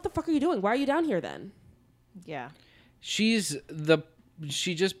 what the fuck are you doing? Why are you down here then? Yeah. She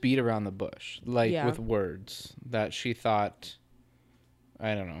just beat around the bush, like with words that she thought,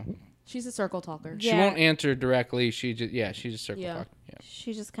 I don't know. She's a circle talker. She won't answer directly. She just circle talk. Yeah.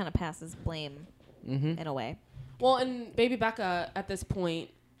 She just kind of passes blame in a way. Well, and baby Becca at this point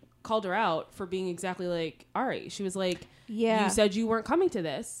called her out for being exactly like Ari. She was like, Yeah. you said you weren't coming to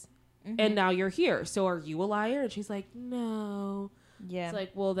this, and now you're here. So are you a liar? And she's like, no. Yeah. It's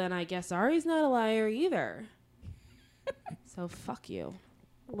like, well, then I guess Ari's not a liar either. So fuck you.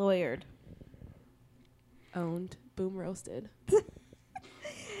 Lawyered. Owned. Boom roasted.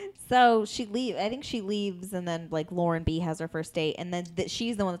 So she leaves. I think she leaves, and then like Lauren B has her first date, and then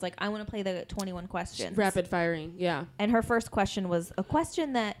she's the one that's like, I want to play the 21 questions. Rapid firing. Yeah. And her first question was a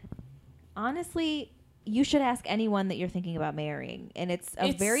question that, honestly, you should ask anyone that you're thinking about marrying, and it's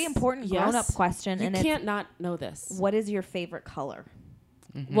a very important grown-up question. You and can't not know this. What is your favorite color?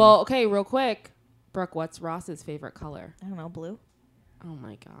 Well, okay, real quick. Brooke, what's Ross's favorite color? I don't know, blue. Oh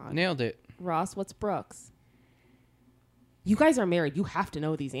my God. Nailed it. Ross, what's Brooke's? You guys are married. You have to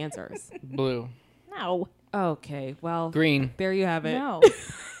know these answers. Blue. No. Okay, well, Green. there you have it. No.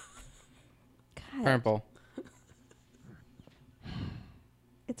 God, Purple.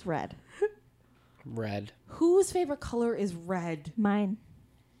 it's red. Red. Whose favorite color is red? Mine.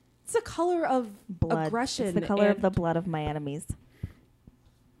 It's the color of Blood. aggression. It's the color of and- the blood of my enemies.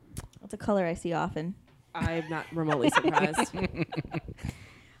 It's a color I see often. I'm not remotely surprised.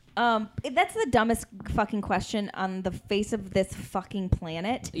 That's the dumbest fucking question on the face of this fucking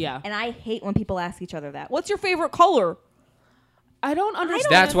planet. Yeah. And I hate when people ask each other that. What's your favorite color? I don't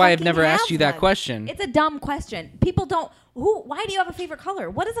understand. That's why I've fucking never asked have you that one. question. It's a dumb question. People don't. Why do you have a favorite color?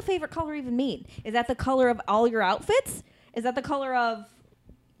 What does a favorite color even mean? Is that the color of all your outfits? Is that the color of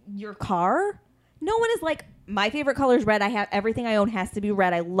your car? No one is like, my favorite color is red. I have everything I own has to be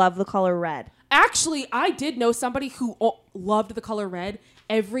red. I love the color red. Actually, I did know somebody who loved the color red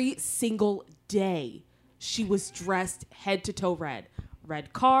every single day. She was dressed head to toe red.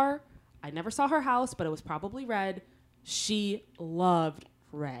 Red car. I never saw her house, but it was probably red. She loved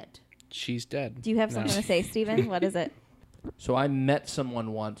red. She's dead. Do you have something to say, Steven? What is it? So I met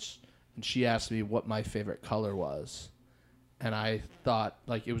someone once, and she asked me what my favorite color was. And I thought,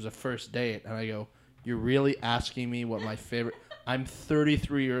 like, it was a first date. And I go, you're really asking me what my favorite... I'm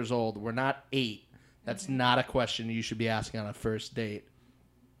 33 years old. We're not 8. That's not a question you should be asking on a first date.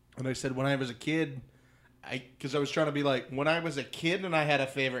 And I said, when I was a kid, because I was trying to be like, when I was a kid and I had a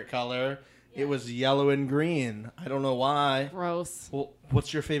favorite color, it was yellow and green. I don't know why. Gross. Well,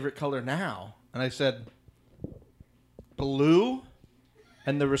 what's your favorite color now? And I said, blue.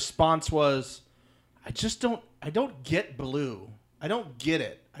 And the response was, I don't get blue. I don't get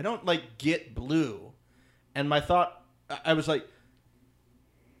it. I don't get blue. And my thought, I was like,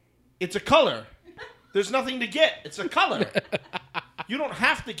 it's a color. There's nothing to get. It's a color. You don't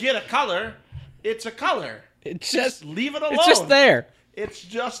have to get a color. It's a color. It's just leave it alone. It's just there. It's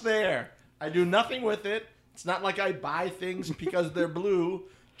just there. I do nothing with it. It's not like I buy things because they're blue.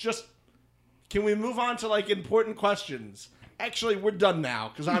 Just, can we move on to important questions? Actually, we're done now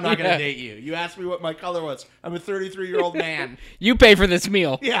because I'm not going to date you. You asked me what my color was. I'm a 33-year-old man. You pay for this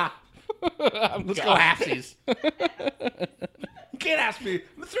meal. Yeah. Let's go halfsies. You can't ask me.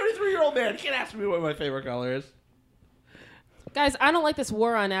 I'm a 33-year-old man. You can't ask me what my favorite color is. Guys, I don't like this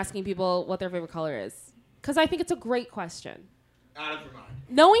war on asking people what their favorite color is because I think it's a great question. Out of your mind.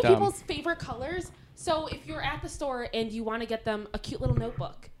 Knowing Dumb. people's favorite colors. So if you're at the store and you want to get them a cute little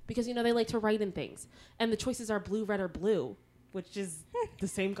notebook because, they like to write in things and the choices are blue, red, or blue, which is the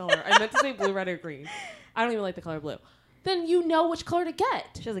same color. I meant to say blue, red, or green. I don't even like the color blue. Then you know which color to get.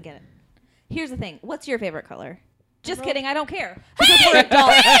 She doesn't get it. Here's the thing. What's your favorite color? Just kidding. I don't care.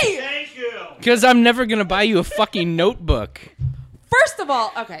 Hey! Thank you. Because I'm never going to buy you a fucking notebook. First of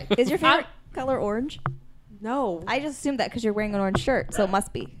all, okay. Is your favorite color orange? No. I just assumed that because you're wearing an orange shirt, so it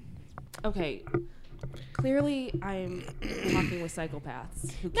must be. Okay. Clearly, I'm talking with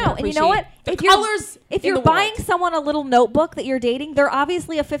psychopaths. Who No, can't and you know what? appreciate If the you're, colors if in you're the buying world. someone a little notebook that you're dating, they're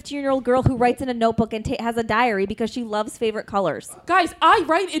obviously a 15-year-old girl who writes in a notebook and has a diary because she loves favorite colors. Guys, I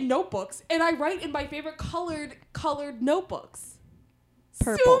write in notebooks, and I write in my favorite colored notebooks.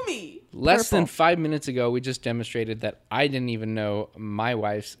 Purple. Sue me. Less than Purple. 5 minutes ago, we just demonstrated that I didn't even know my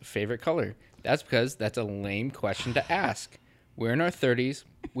wife's favorite color. That's because that's a lame question to ask. We're in our 30s.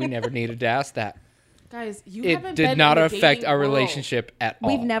 We never needed to ask that. Guys, you It haven't did been not in the affect dating our world. relationship at all.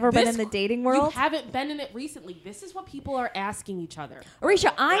 We've never been This- in the dating You world. haven't been in it recently. This is what people are asking each other.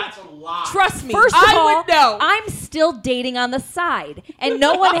 Arisha, I'm... That's a lot. Trust me. First of I all, would know. I'm still dating on the side, and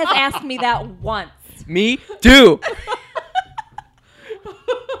no one has asked me that once. Me too.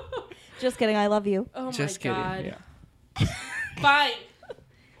 Just kidding. I love you. Oh Just my kidding. God. Yeah. Fine.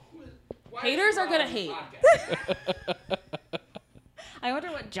 Haters are gonna hate. I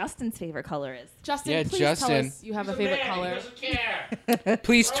wonder what Justin's favorite color is. Justin, Yeah, please Justin. tell us you have a favorite color. Care.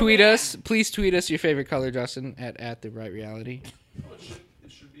 Please tweet us. Please tweet us your favorite color, Justin, at the right reality.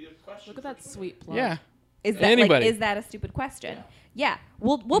 It should be a question. Look at that sweet plug. Yeah. Is that Anybody. is that a stupid question? Yeah.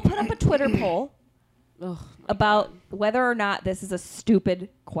 We'll put up a Twitter poll Ugh, about whether or not this is a stupid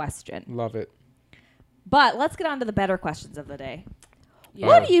question. Love it. But let's get on to the better questions of the day. yeah.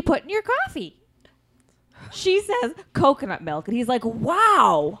 What do you put in your coffee? She says coconut milk, and he's like,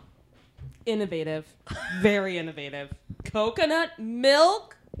 "Wow." Innovative. Very innovative. Coconut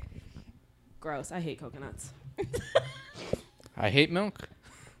milk? Gross. I hate coconuts. I hate milk.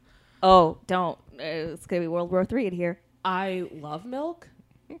 Oh, don't. It's gonna be World War III in here. I love milk,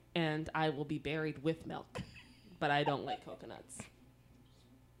 and I will be buried with milk, but I don't like coconuts.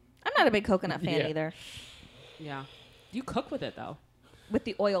 I'm not a big coconut fan Yeah. either. Yeah. You cook with it, though. With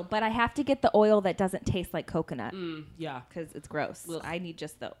the oil, but I have to get the oil that doesn't taste like coconut Yeah. because it's gross. Ugh. I need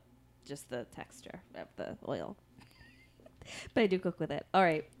just the texture of the oil. But I do cook with it. All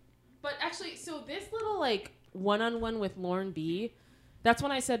right. But actually, so this little, one-on-one with Lauren B., that's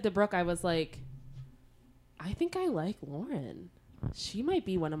when I said to Brooke, I was like, I think I like Lauren. She might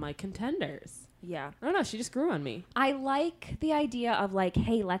be one of my contenders. Yeah. I don't know. She just grew on me. I like the idea of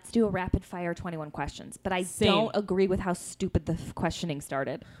hey, let's do a rapid fire 21 questions, but I Same. don't agree with how stupid the questioning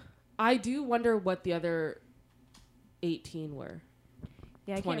started. I do wonder what the other 18 were.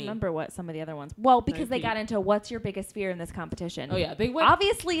 Yeah, I 20. can't remember what some of the other ones. Well, because they 19. got into what's your biggest fear in this competition. Oh, yeah. They went.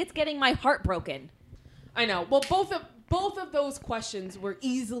 Obviously, it's getting my heart broken. I know. Well, both of those questions were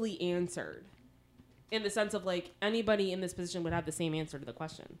easily answered in the sense of anybody in this position would have the same answer to the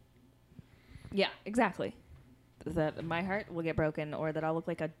question. Yeah, exactly. That my heart will get broken, or that I'll look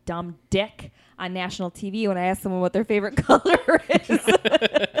like a dumb dick on national TV when I ask someone what their favorite color is.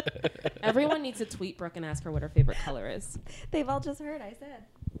 Everyone needs to tweet Brooke and ask her what her favorite color is. They've all just heard I said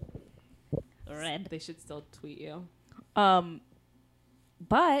red. They should still tweet you.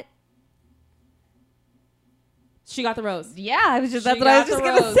 But She got the rose. yeah, that's She what I was got just the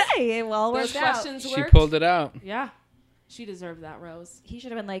gonna rose. say. It all Those worked out. questions She worked. pulled it out. Yeah. She deserved that rose. He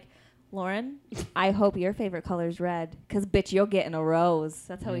should have been like, Lauren, I hope your favorite color is red. Because, bitch, you'll get in a rose.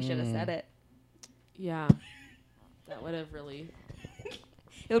 That's how he should have said it. Yeah. That would have really...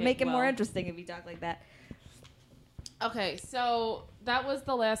 It would make it more interesting if you talk like that. Okay, so that was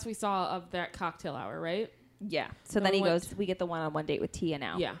the last we saw of that cocktail hour, right? Yeah. So then he goes, we get the one-on-one date with Tia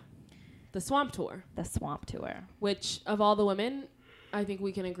now. Yeah. The swamp tour. The swamp tour. Which, of all the women, I think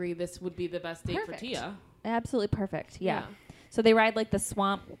we can agree this would be the best date for Tia. Absolutely perfect. Yeah. So they ride like the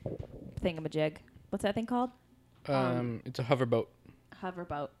swamp thingamajig. What's that thing called? It's a hoverboat.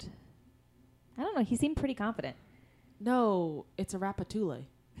 Hoverboat. I don't know. He seemed pretty confident. No, it's a rapatouille.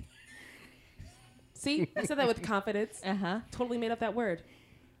 See? I said that with confidence. Uh-huh. Totally made up that word.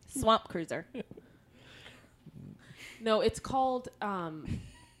 Swamp cruiser. No, it's called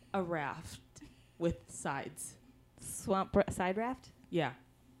a raft with sides. Swamp side raft? Yeah.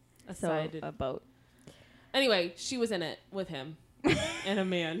 A boat. Anyway, she was in it with him and a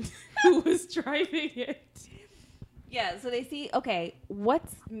man who was driving it. Yeah, so they see,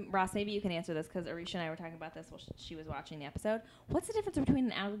 Ross, maybe you can answer this because Arisha and I were talking about this while she was watching the episode. What's the difference between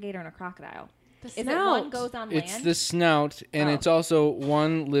an alligator and a crocodile? Is it one goes on land? It's the snout, and it's also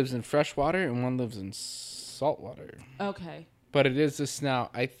one lives in fresh water and one lives in salt water. Okay. But it is the snout.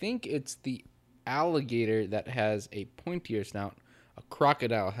 I think it's the alligator that has a pointier snout. A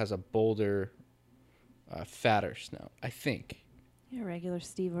crocodile has a bolder, fatter snout, I think. You're a regular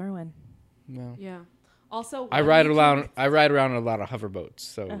Steve Irwin. No. Yeah. Also, I ride around in a lot of hoverboats,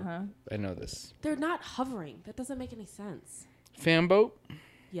 so I know this. They're not hovering. That doesn't make any sense. Fan boat?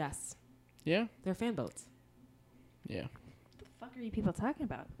 Yes. Yeah. They're fan boats. Yeah. What the fuck are you people talking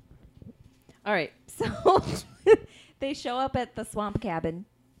about? All right, so they show up at the swamp cabin.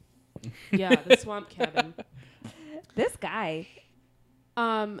 Yeah, the swamp cabin. This guy.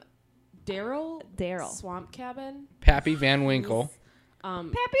 Daryl. Swamp cabin. Pappy Van Winkle.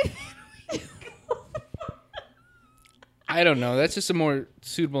 Pappy Van Winkle. I don't know. That's just a more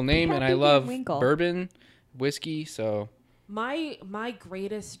suitable name, Pappy and I Van love Winkle. bourbon, whiskey, so... My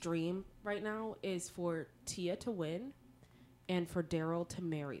greatest dream right now is for Tia to win and for Daryl to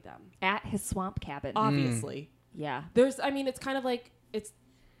marry them. At his swamp cabin. Obviously. Yeah. It's kind of like, it's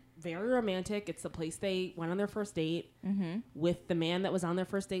very romantic. It's the place they went on their first date with the man that was on their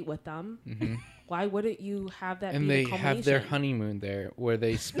first date with them. Mm-hmm. Why wouldn't you have that and be the they have their honeymoon there where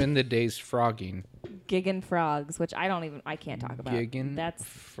they spend the days frogging. Gigging frogs, which I can't talk about. Gigging That's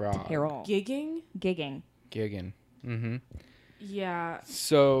frog. terrible. Gigging? Gigging. Mm-hmm. Yeah.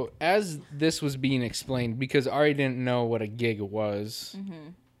 So as this was being explained, because Ari didn't know what a gig was,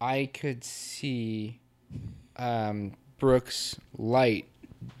 I could see Brooke's light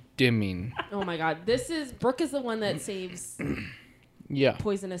dimming. Oh my God. Brooke is the one that saves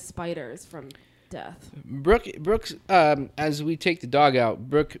poisonous spiders from death. Brooke's, as we take the dog out,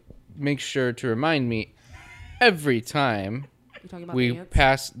 Brooke makes sure to remind me every time we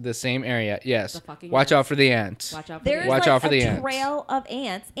pass the same area. Yes. Watch out for the ants. Watch out for There's the ants. like out for the a ants. trail of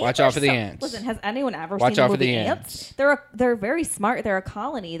ants. Watch out for the ants. Listen, has anyone ever Watch seen out the for the movie ants. They're very smart. They're a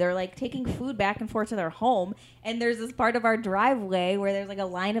colony. They're like taking food back and forth to their home. And there's this part of our driveway where there's like a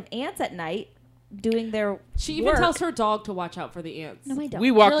line of ants at night doing their She even tells her dog to watch out for the ants. No, I don't. We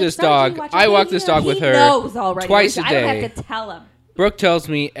walk this dog. I walk this dog with her knows already. twice a day. I don't have to tell him. Brooke tells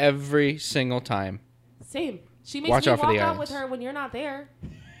me every single time. Same. She makes Watch me out for walk the out ants. with her when you're not there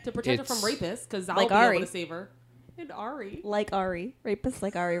to protect her from rapists because I'll Like be Ari. able to save her. And Ari. Like Ari. Rapist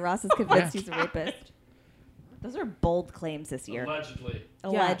like Ari. Ross is convinced he's a rapist. Those are bold claims this year. Allegedly.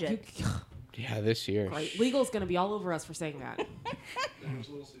 Alleged. Yeah, this year. Right. Legal's going to be all over us for saying that.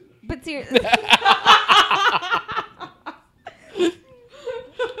 But seriously.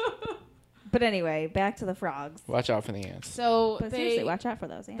 But anyway, back to the frogs. Watch out for the ants. So But seriously, watch out for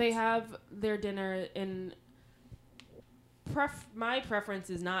those ants. They have their dinner in... my preference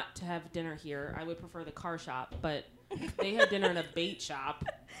is not to have dinner here. I would prefer the car shop, but they had dinner in a bait shop.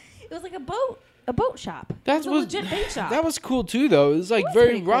 It was like a boat shop. That a legit bait shop. That was cool too, though. It was like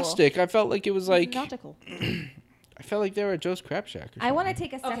very rustic. I felt like it was like nautical. I felt like they were at Joe's Crab Shack. I want to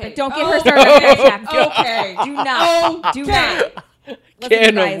take a step Okay. back. Don't get her started on Crab Shack. Okay. Do not. Do not. Listen,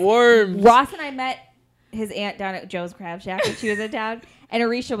 Can guys, of worms. Ross and I met his aunt down at Joe's Crab Shack when she was in town, and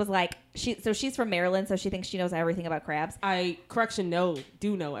Arisha was like, she's from Maryland, so she thinks she knows everything about crabs.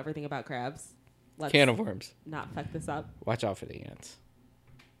 Do know everything about crabs. Let's Can of worms. not fuck this up. Watch out for the ants.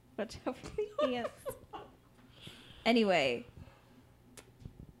 Watch out for the ants. Anyway,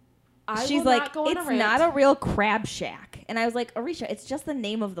 she's like, it's not a real crab shack. And I was like, Arisha, it's just the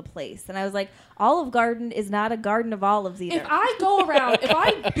name of the place. And I was like, Olive Garden is not a garden of olives either. If I go around, if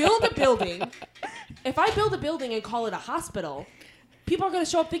I build a building and call it a hospital, people are going to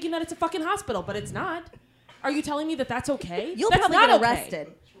show up thinking that it's a fucking hospital, but it's not. Are you telling me that that's okay? You'll that's probably not get okay.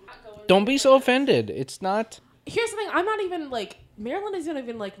 arrested. Don't be so offended. It's not. Here's the thing. I'm not even like, Maryland isn't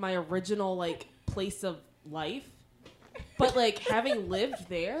even like my original like place of life. But like having lived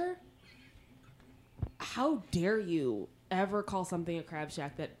there, how dare you ever call something a crab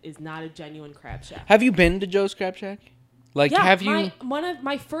shack that is not a genuine crab shack? Have you been to Joe's Crab Shack? Like, Yeah, have you? one of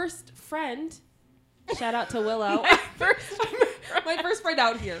my first friend, shout out to Willow. my first friend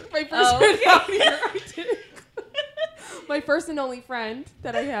out here. My first friend out here. I did. My first and only friend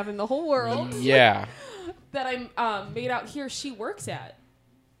that I have in the whole world. Yeah. That I made out here, she works at.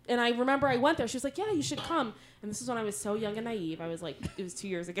 And I remember I went there. She was like, yeah, you should come. And this is when I was so young and naive. I was like, it was 2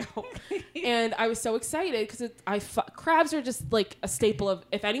 years ago. And I was so excited because crabs are just like a staple of,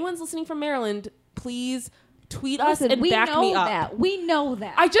 if anyone's listening from Maryland, please tweet us and back me up. We know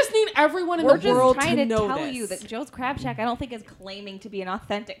that. I just need everyone in the world to know We're just trying to tell this. you that Joe's Crab Shack, I don't think is claiming to be an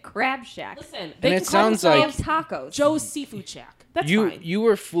authentic crab shack. Listen, And it sounds like tacos. Joe's Seafood Shack. That's fine. You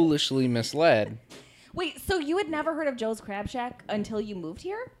were foolishly misled. Wait, so you had never heard of Joe's Crab Shack until you moved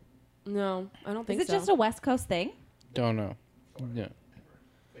here? No, I don't think so. Is it just a West Coast thing? Don't know. Yeah.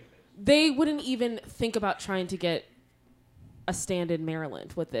 They wouldn't even think about trying to get a stand in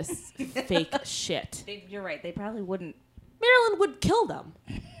Maryland with this fake shit. You're right. They probably wouldn't. Maryland would kill them.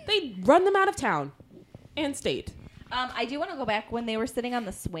 They'd run them out of town and state. I do want to go back when they were sitting on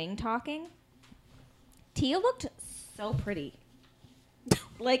the swing talking. Tia looked so pretty.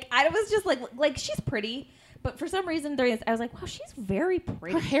 Like, I was just like she's pretty. But for some reason during this, I was like, wow, she's very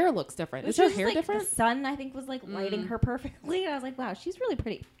pretty. Her hair looks different. Is She her was hair like, different? The sun, I think, was like lighting her perfectly. And I was like, wow, she's really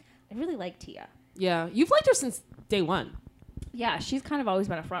pretty. I really like Tia. Yeah. You've liked her since day one. Yeah, she's kind of always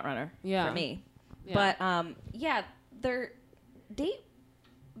been a front runner for me. Yeah. But yeah, their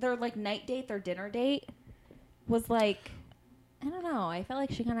like night date, their dinner date was like, I don't know. I felt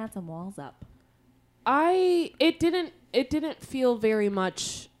like she kind of had some walls up. It didn't feel very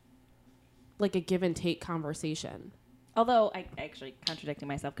much like a give and take conversation. Although I actually contradicting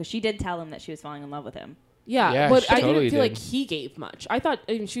myself because she did tell him that she was falling in love with him. Yeah, Yeah, but she I totally didn't feel did. like he gave much. I thought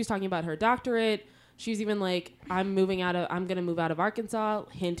she was talking about her doctorate. She was even like, I'm going to move out of Arkansas.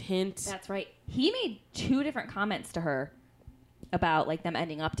 Hint, hint. That's right. He made 2 different comments to her about like them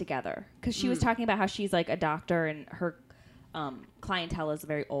ending up together because she was talking about how she's like a doctor and her clientele is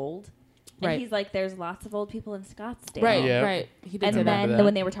very old. And Right. he's like, there's lots of old people in Scottsdale. Right, Yeah. right. He did And say that. then that.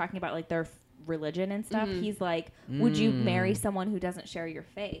 when they were talking about like their religion and stuff, he's like, would you marry someone who doesn't share your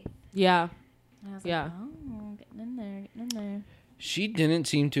faith? Yeah. And I was Yeah. like, oh, getting in there. She didn't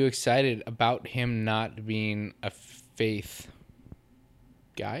seem too excited about him not being a faith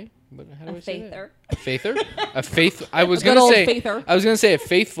guy. How do I say that? A faither? A faith. I was good gonna old say. faither. I was gonna say a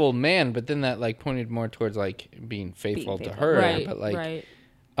faithful man, but then that like pointed more towards like being faithful to faithful. her, Right, but like right.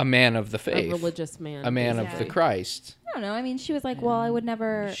 a man of the A faith, religious man. a man of Exactly. the Christ. I don't know. I mean, she was like, well, I would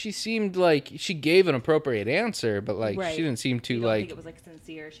never. She seemed like she gave an appropriate answer, but like Right. she didn't seem too You don't like think it was like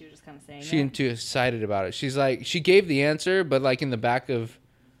sincere. She was just kind of saying she it. didn't too excited about it. She's like she gave the answer, but like in the back of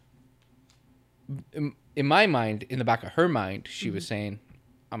in my mind, in the back of her mind, she was saying,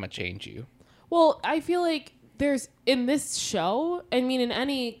 "I'm gonna change you." Well, I feel like there's in this show, I mean, in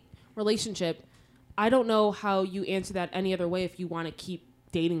any relationship, I don't know how you answer that any other way if you want to keep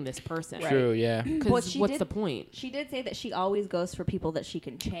dating this person. True, yeah, Well, Because she what's did- the point? She did say that she always goes for people that she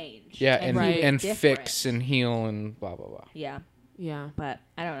can change. yeah, and and he was and different. fix and heal and blah blah blah. Yeah, Yeah. but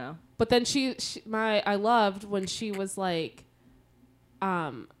I don't know. But then I loved when she was like,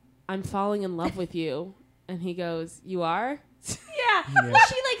 I'm falling in love with you. And he goes, you are? Yeah. Well,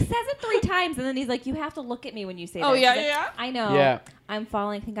 she like says it 3 times, and then he's like, "You have to look at me when you say that." Oh, yeah, She's like, yeah. I know. Yeah. I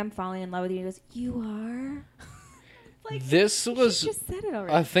think I'm falling in love with you. He goes, "You are." Like This was she just said it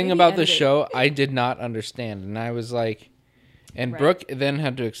already. a thing Maybe about the edit it. show I did not understand, and I was like, and Right. Brooke then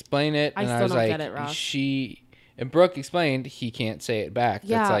had to explain it, I and I still was don't like, get it, Ross. and Brooke explained he can't say it back.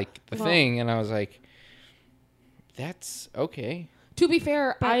 Yeah, That's like the well- thing, and I was like, that's okay. To be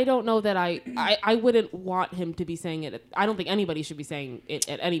fair, I don't know that I wouldn't want him to be saying it. I don't think anybody should be saying it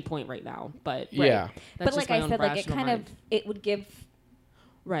at any point right now. But Yeah, that's But like just my I own said, like it rational kind mind. of it would give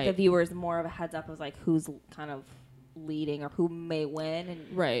the Right. viewers more of a heads up of like who's kind of leading or who may win.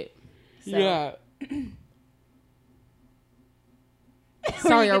 And Right. so. yeah.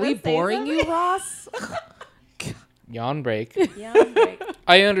 Sorry, you are we gonna say boring you, something? Ross? Yawn break. Yeah. Like,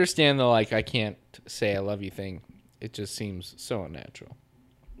 I understand the like I can't say I love you thing. It just seems so unnatural.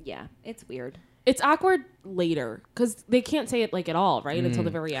 yeah. It's weird. It's awkward later because they can't say it like at all, right? Until the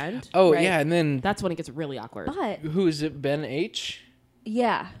very end. Oh Right. yeah, and then That's when it gets really awkward. But who is it? Ben H.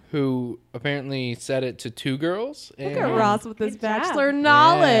 Yeah. who apparently said it to 2 girls. Look at Ross with his Good job. Bachelor Yeah,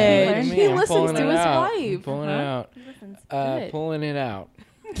 knowledge. look at me, He I'm listens pulling to it his out. I'm wife. pulling it out. Good. Pulling it out.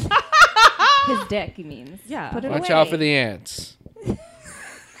 His dick, he means. Yeah. Put it Watch away. out for the ants.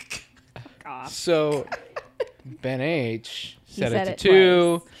 Off. So, Ben H. He said said it it to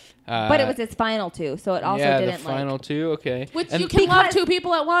 2. But it was his final 2, so it also yeah, didn't the final 2. Okay. Which And you can love because- 2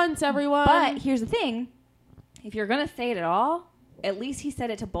 people at once, everyone. But here's the thing. If you're going to say it at all, at least he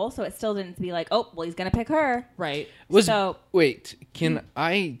said it to both, so it still didn't be like, oh, well, he's going to pick her. right. Wait, can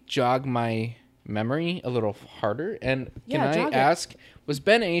I jog my memory a little harder? And can Yeah, I jog it. ask, was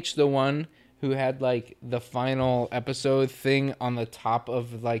Ben H the one who had like the final episode thing on the top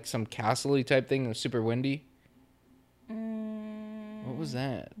of like some castle-y type thing that was super windy? What was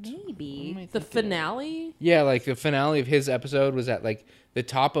that? What am Maybe. I The thinking of? finale? Yeah, like the finale of his episode was at like the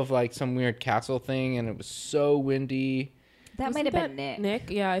top of like some weird castle thing, and it was so windy. That might Wasn't have been that Nick.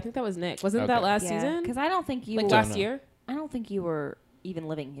 Nick? Yeah, I think that was Nick. Wasn't Okay. that last Yeah, season? because I don't think you Like were, Don't last know. year? I don't think you were even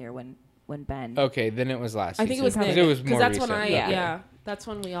living here when Ben. Okay, then it was last I think it season, was 'cause Nick. It was Because more that's recent. when I, Yeah. yeah. That's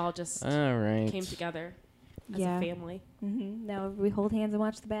when we all just All right. came together as Yeah. a family. Mm-hmm. Now we hold hands and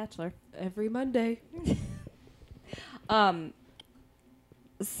watch The Bachelor. Every Monday.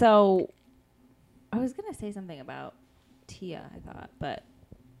 So I was gonna say something about Tia, I thought, but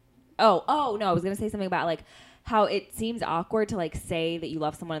oh no, I was gonna say something about like how it seems awkward to like say that you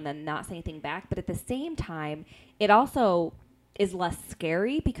love someone and then not say anything back, but at the same time, it also is less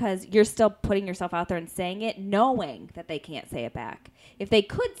scary because you're still putting yourself out there and saying it, knowing that they can't say it back. If they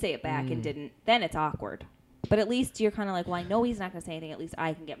could say it back and didn't, then it's awkward. But at least you're kind of like, well, I know he's not gonna say anything. At least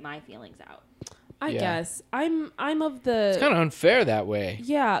I can get my feelings out. I Yeah. guess. I'm of the... It's kind of unfair that way.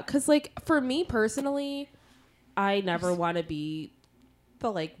 Yeah, because, like, for me personally, I never want to be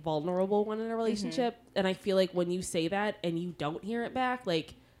the, like, vulnerable one in a relationship. And I feel like when you say that and you don't hear it back,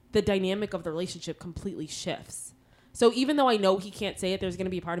 like, the dynamic of the relationship completely shifts. So even though I know he can't say it, there's going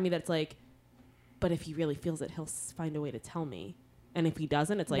to be a part of me that's like, but if he really feels it, he'll find a way to tell me. And if he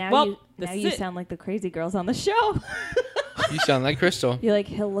doesn't, it's like, now well, you, this now is you it. sound like the crazy girls on the show. You sound like Crystal. You're like,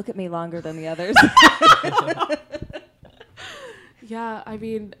 he'll look at me longer than the others. Yeah, I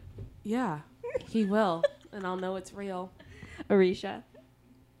mean, yeah, he will. And I'll know it's real. Arisha,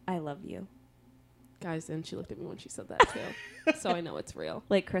 I love you. Guys, and she looked at me when she said that, too. So I know it's real.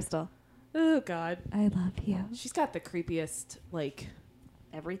 Like Crystal, Oh, God. I love you. She's got the creepiest, like,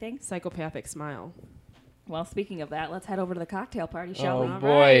 Everything. psychopathic smile. Well, speaking of that, let's head over to the cocktail party, shall Oh we? All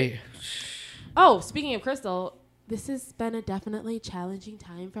boy. Oh, speaking of Crystal, this has been a definitely challenging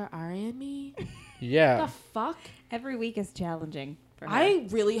time for Ari and me. Yeah. The fuck? Every week is challenging for her. I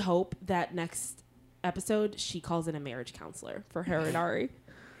really hope that next episode she calls in a marriage counselor for her and Ari.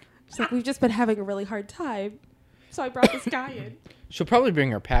 She's like, we've just been having a really hard time. So I brought this guy in. She'll probably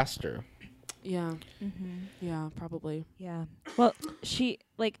bring her pastor. Yeah. Yeah, probably. Yeah. Well, she's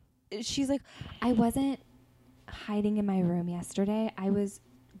like, I wasn't hiding in my room yesterday. I was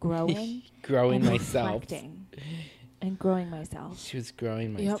growing Growing and myself. reflecting and growing myself. She was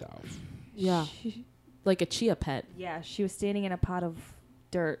growing Yep. myself. Yeah. Like a chia pet. Yeah, she was standing in a pot of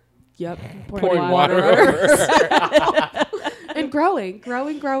dirt. Yep. Pouring water over her. And growing.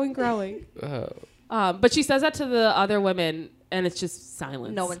 Oh. But she says that to the other women, and it's just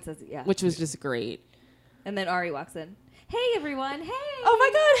silence. No one says it, yeah. Which was just great. And then Ari walks in. Hey, everyone. Hey. Oh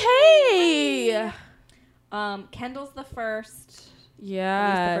my God, hey! Kendall's the first. Yeah. At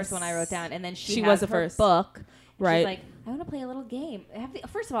least the first one I wrote down. And then she She has was the her first. book. And Right. She's like, I want to play a little game.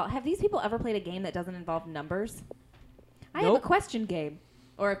 First of all, have these people ever played a game that doesn't involve numbers? I have a Nope. question game.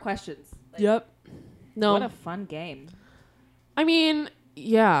 Or questions. Like, Yep. No. What a fun game. I mean,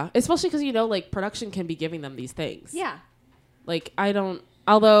 yeah. Especially because, like, production can be giving them these things. Yeah. Like, I don't...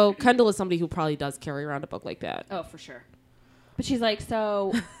 Although, Kendall is somebody who probably does carry around a book like that. Oh, for sure. But she's like,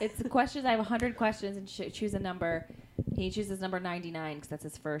 so it's the questions. I have 100 questions and choose a number. He chooses number 99 because that's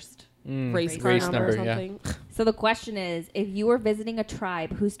his first. Race car race number or number, yeah. something. So the question is, if you were visiting a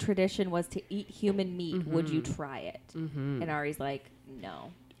tribe whose tradition was to eat human meat, would you try it? And Ari's like,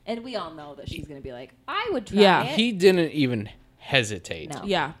 no. And we all know that she's going to be like, I would try Yeah. it. He didn't even hesitate. No.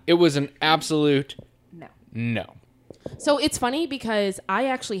 Yeah. It was an absolute No. no. So it's funny because I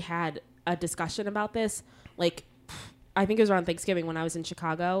actually had a discussion about this. Like, I think it was around Thanksgiving when I was in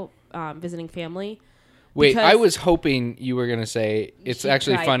Chicago visiting family. Wait, Because- I was hoping you were going to say it's She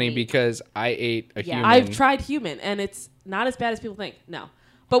actually tried funny meat. because I ate a Yeah. human. I've tried human, and it's not as bad as people think. No.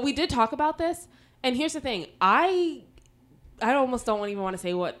 But we did talk about this, and here's the thing. I almost don't even want to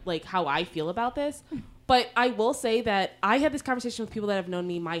say how I feel about this, but I will say that I had this conversation with people that have known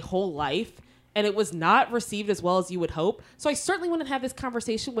me my whole life, and it was not received as well as you would hope. So I certainly wouldn't have this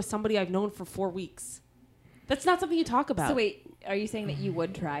conversation with somebody I've known for 4 weeks. That's not something you talk about. So wait, are you saying that you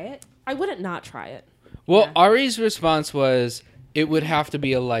would try it? I wouldn't not try it. Well, Yeah. Ari's response was it would have to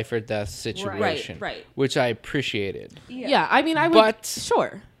be a life or death situation, Right. which I appreciated. Yeah, I mean, I would. But-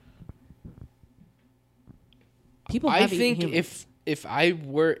 sure. People I have eaten think humans. if I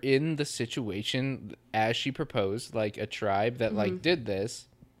were in the situation as she proposed, like a tribe that like did this,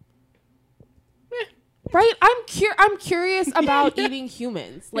 Right? I'm curious about eating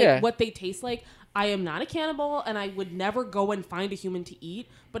humans. Like Yeah. what they taste like. I am not a cannibal and I would never go and find a human to eat.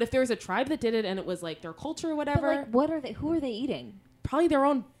 But if there was a tribe that did it and it was like their culture or But whatever, like, what are they? Who are they eating? probably their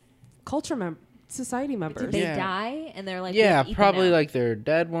own culture society members. Did they Yeah. die and they're like, we yeah, have to eat them probably now? like their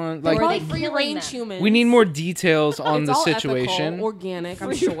dead one. Or Like are Probably they free killing range them? humans. we need more details on It's the all situation. ethical, organic, I'm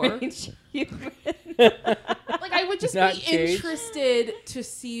Free sure. range human. Like I would just Not be caged. interested to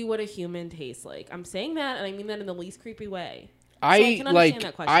see what a human tastes like. I'm saying that and I mean that in the least creepy way. I can understand like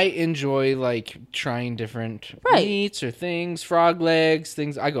that question. I enjoy like trying different Right. meats or things, frog legs,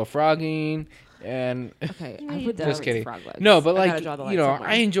 things. I go frogging and Okay, No, I you would don't. just never eat kidding. frog legs. No, but I gotta like draw the you line know, somewhere.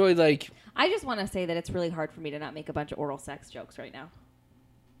 I enjoy like I just want to say that it's really hard for me to not make a bunch of oral sex jokes right now.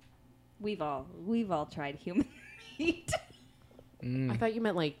 We've all tried human meat. I thought you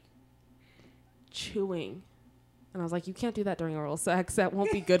meant like chewing. And I was like, you can't do that during oral sex. That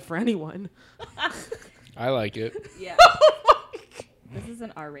won't be good for anyone. I like it. Yeah. This is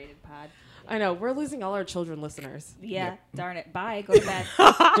an R-rated pod. I know. We're losing all our children listeners. Yeah. Darn it. Bye. Go to bed.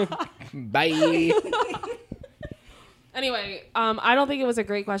 Bye. Anyway, I don't think it was a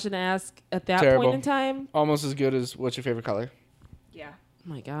great question to ask at that Terrible. point in time. Almost as good as what's your favorite color? Yeah. Oh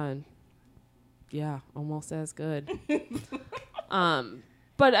my God. Yeah, almost as good.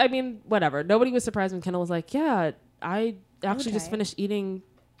 But I mean, whatever. Nobody was surprised when Kendall was like, yeah, I actually just try it. finished eating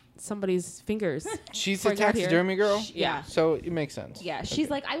somebody's fingers. She's Before a I got here. taxidermy girl. Yeah. So it makes sense. Yeah. She's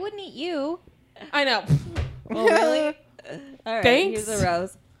like, I wouldn't eat you. I know. Oh, really? All right. Thanks. Here's a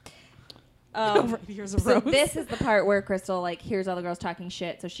rose. Here's a So rose. this is the part where Crystal like hears all the girls talking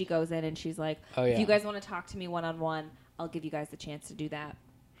shit. So she goes in and she's like, Oh, if yeah. you guys want to talk to me one-on-one, I'll give you guys the chance to do that.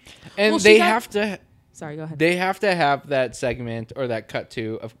 And Well, she they got- have to Sorry, go ahead. they have to have that segment or that cut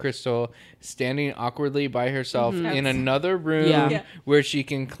to of Crystal standing awkwardly by herself in another room Yeah. where she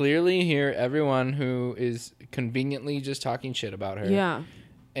can clearly hear everyone who is conveniently just talking shit about her. Yeah.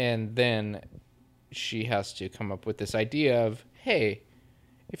 And then she has to come up with this idea of, hey,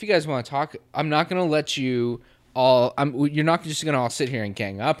 if you guys want to talk, I'm not going to let you all, you're not just going to all sit here and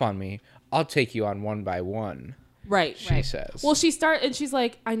gang up on me. I'll take you on one by one, Right. she says. Well, she's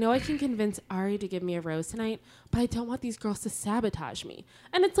like, I know I can convince Ari to give me a rose tonight, but I don't want these girls to sabotage me.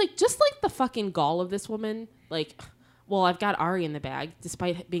 And it's like, just like the fucking gall of this woman, like, well, I've got Ari in the bag,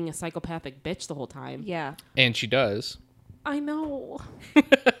 despite being a psychopathic bitch the whole time. Yeah. And she does. I know.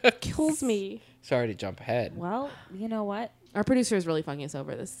 Kills me. Sorry to jump ahead. Well, you know what? Our producer is really fucking us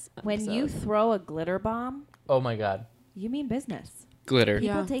over this When you episode. throw a glitter bomb, Oh my God. you mean business. Glitter.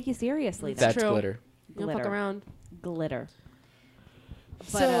 Yeah. People take you seriously. That's That's true. glitter. You don't fuck glitter. around. Glitter.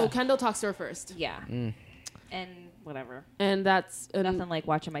 So Kendall talks to her first. Yeah. And whatever. And that's... Nothing like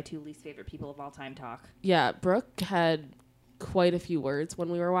watching my two least favorite people of all time talk. Yeah, Brooke had quite a few words when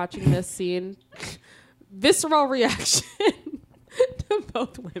we were watching this scene. Visceral reaction to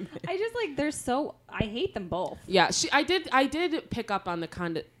both women. I just like I hate them both. Yeah, I did pick up on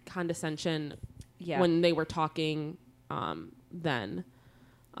the condescension Yeah. when they were talking then.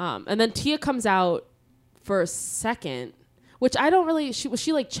 And then Tia comes out for a second, which I don't really was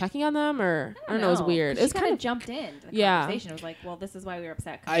she like checking on them or I don't know, it was weird. It was She kind of jumped in to the Yeah. conversation. It was like, well, this is why we were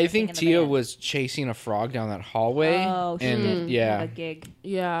upset. 'cause I we're think singing the Tia band. was chasing a frog down that hallway. Oh, she and did yeah. have a gig.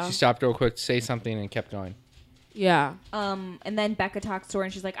 yeah. She stopped real quick to say something and kept going. Yeah. And then Becca talks to her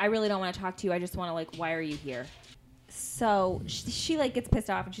and she's like, I really don't want to talk to you. I just want to like, why are you here? So she like gets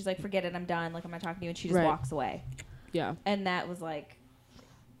pissed off and she's like, forget it. I'm done. Like, I'm not talking to you. And she just Right. walks away. Yeah. And that was like,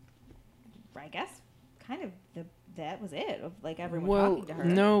 I guess, kind of that was it of like everyone Well, talking to her.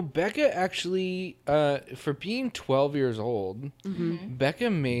 no, Becca actually, for being 12 years old, Becca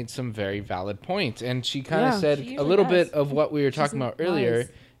made some very valid points. And she kind of Yeah, said she a usually little does. bit of what we were talking about earlier wise.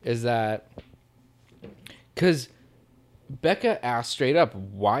 is that, because Becca asked straight up,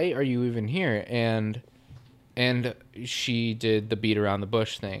 why are you even here? And she did the beat around the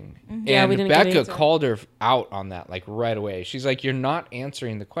bush thing. Yeah, we And didn't get an Becca answer. called her out on that, like, right away. She's like, you're not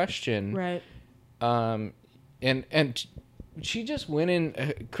answering the question. Right. And she just went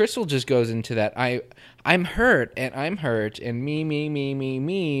in. Crystal just goes into that. I'm hurt and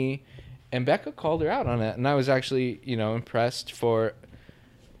me. And Becca called her out on it, and I was actually impressed for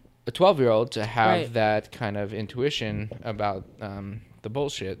a 12-year-old to have Right. that kind of intuition about the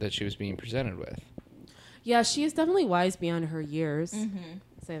bullshit that she was being presented with. Yeah, she is definitely wise beyond her years. Mm-hmm.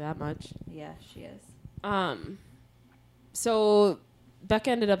 Say that much. Yeah, she is. So Becca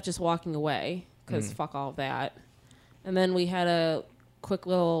ended up just walking away because fuck all of that. And then we had a quick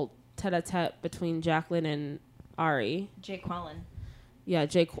little tete-a-tete between Jacqueline and Ari. Jake Quellen. Yeah,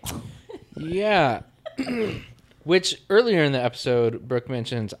 Jake. Yeah. Which earlier in the episode, Brooke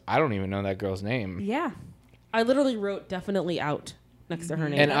mentions, I don't even know that girl's name. Yeah. I literally wrote definitely out next to her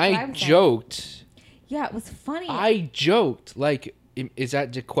name. And That's what I I'm saying. joked. Yeah, it was funny. I joked. Like, is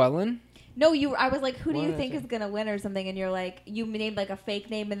that Jaqueline? No, I was like, who do What you is think it? is gonna win or something? And you're like, you named like a fake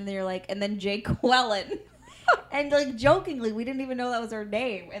name, and then you're like, and then Jake Quellen, and like jokingly, we didn't even know that was her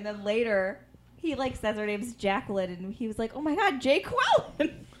name. And then later, he like says her name's Jacqueline, and he was like, oh my god, Jake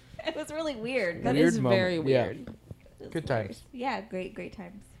Quellen. It was really weird. That Weird is moment. very Yeah. weird. It was Good weird. times. Yeah, great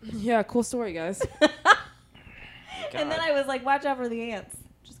times. Yeah, cool story, guys. And then I was like, watch out for the ants.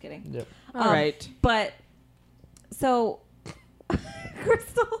 Just kidding. Yep. All right. But so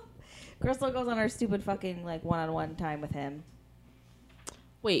Crystal goes on her stupid fucking like one-on-one time with him.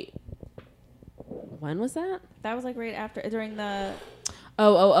 Wait. When was that? That was like right after during the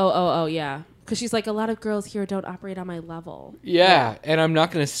Oh, yeah. Because she's like, a lot of girls here don't operate on my level. Yeah, and I'm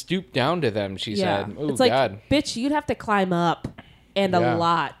not going to stoop down to them, she Yeah. said. Oh, It's like, God. bitch, you'd have to climb up and Yeah. a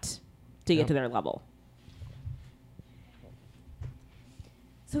lot to get Yep. to their level.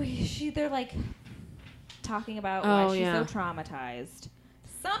 So they're like talking about Oh, why she's yeah. so traumatized.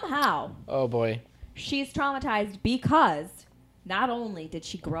 Somehow Oh, boy. she's traumatized because not only did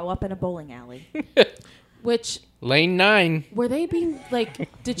she grow up in a bowling alley, Which, Lane 9. were they being, like,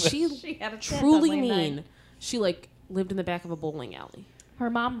 did she she had a tent truly on Lane mean 9. she, like, lived in the back of a bowling alley? Her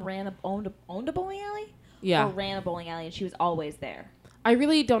mom owned a bowling alley? Yeah. Or ran a bowling alley and she was always there. I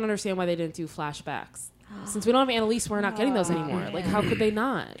really don't understand why they didn't do flashbacks. Since we don't have Annalise, we're not getting those anymore. Like, how could they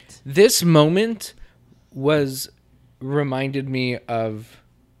not? This moment reminded me of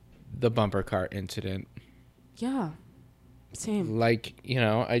the bumper car incident. Yeah. Same. Like,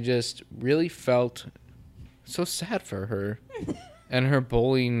 I just really felt so sad for her and her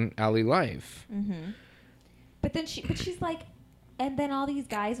bowling alley life. Mm-hmm. But she's like, and then all these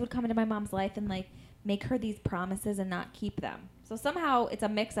guys would come into my mom's life and like make her these promises and not keep them. So somehow it's a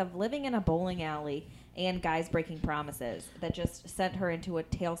mix of living in a bowling alley and guys breaking promises that just sent her into a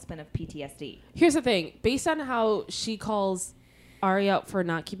tailspin of PTSD. Here's the thing. Based on how she calls Ari out for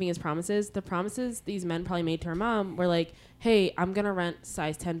not keeping his promises, the promises these men probably made to her mom were like, hey, I'm going to rent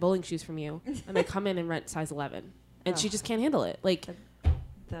size 10 bowling shoes from you. And they come in and rent size 11. And she just can't handle it. Like,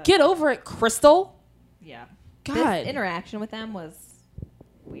 get over it, Crystal. Yeah. God. This interaction with them was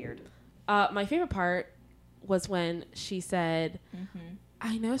weird. My favorite part was when she said,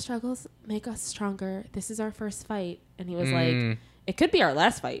 I know struggles make us stronger. This is our first fight. And he was like, it could be our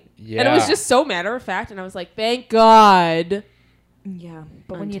last fight. Yeah. And it was just so matter of fact. And I was like, thank God. Yeah.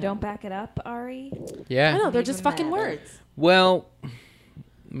 But when you Until- don't back it up, Ari, Yeah. I know, they're Even just fucking madder. words. Well,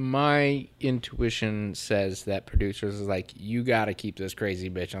 my intuition says that producers is like, you got to keep this crazy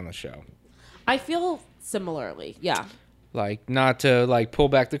bitch on the show. I feel similarly. Yeah. Like, not to, like, pull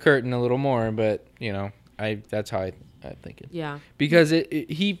back the curtain a little more, but, that's how I think it. Yeah. Because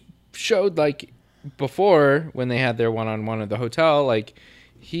he showed, like, before, when they had their one-on-one at the hotel, like,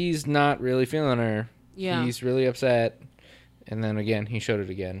 he's not really feeling her. Yeah. He's really upset. And then, again, he showed it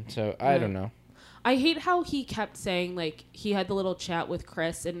again. So, I don't know. I hate how he kept saying, like, he had the little chat with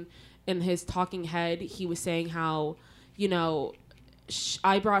Chris, and in his talking head, he was saying how,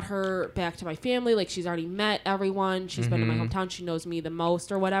 I brought her back to my family. Like, she's already met everyone. She's been in my hometown. She knows me the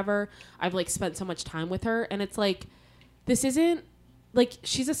most or whatever. I've, like, spent so much time with her. And it's like, this isn't, like,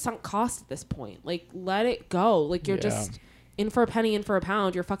 she's a sunk cost at this point. Like, let it go. Like, you're just in for a penny, in for a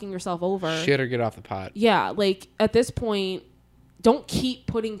pound. You're fucking yourself over. Shit or get off the pot. Yeah, like, at this point, don't keep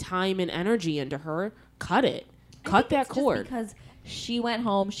putting time and energy into her. Cut it. Cut that cord. because she went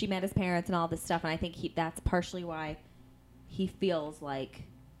home, she met his parents and all this stuff, and I think that's partially why he feels like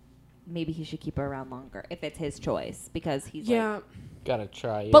maybe he should keep her around longer if it's his choice, because he's like, Gotta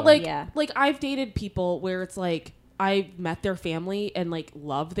try. But like, Yeah. like I've dated people where it's like I met their family and like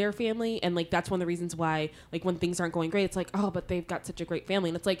love their family, and like that's one of the reasons why like when things aren't going great, it's like, oh, but they've got such a great family,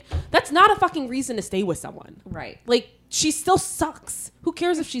 and it's like that's not a fucking reason to stay with someone. right. Like, she still sucks. Who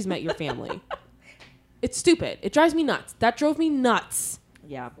cares if she's met your family? It's stupid. It drives me nuts. That drove me nuts.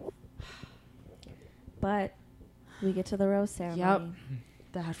 Yeah. But we get to the rose ceremony. Yep.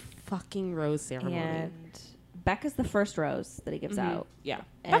 That fucking rose ceremony. And Becca's the first rose that he gives out. Yeah.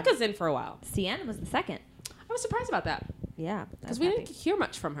 And- Becca's in for a while. Sienna was the second. I was surprised about that. Yeah. Because we didn't hear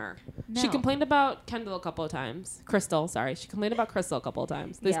much from her. She No. complained about Kendall a couple of times. Crystal, sorry. She complained about Crystal a couple of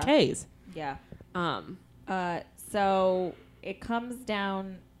times. There's Yeah. K's. Yeah. Um, So it comes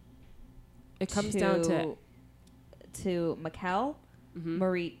down to Mikkel,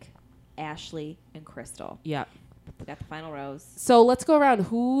 Marique, Ashley, and Crystal. yeah. We got the final rose. So let's go around.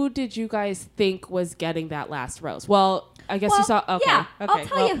 Who did you guys think was getting that last rose? Well, I guess you saw. Okay. Yeah, Okay. I'll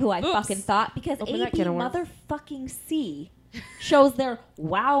tell you who I oops. fucking thought because Open that AB can of worms. motherfucking C shows their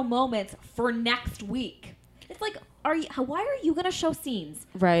wow moments for next week. It's like, why are you gonna show scenes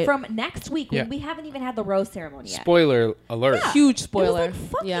Right. from next week Yeah. when we haven't even had the rose ceremony yet? Spoiler alert. Yeah. Huge It spoiler. was like,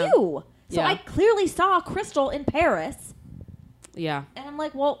 fuck Yeah. you. So Yeah. I clearly saw Crystal in Paris, Yeah. and I'm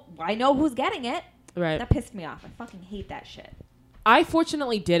like, well, I know who's getting it. Right. That pissed me off. I fucking hate that shit. I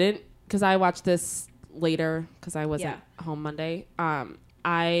fortunately didn't because I watched this later because I wasn't Yeah. home Monday.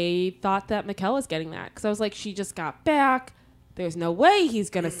 I thought that Mikkel was getting that because I was like, she just got back. There's no way he's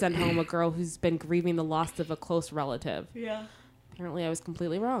going to send home a girl who's been grieving the loss of a close relative. Yeah. Apparently, I was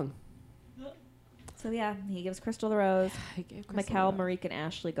completely wrong. So yeah, he gives Crystal the rose. I gave Crystal Mikkel, the- Marique, and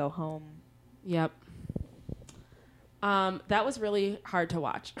Ashley go home. Yep. That was really hard to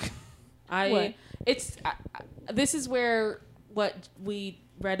watch. What? This is where what we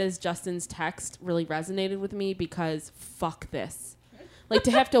read as Justin's text really resonated with me because fuck this. Like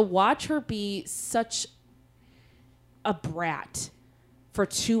to have to watch her be such a brat for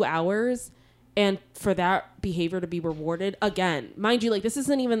 2 hours and for that behavior to be rewarded again. Mind you, like this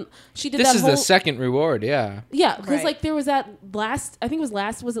isn't even she did This that is whole the second reward, yeah. yeah, because Right. like there was that last, I think it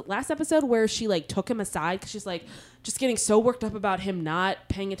was last episode where she like took him aside because she's like just getting so worked up about him not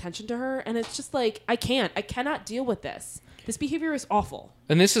paying attention to her, and it's just like I cannot deal with this. This behavior is awful.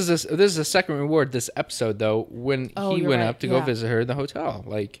 And this is a second reward this episode though when Oh, he you're went right, up to go yeah. visit her in the hotel.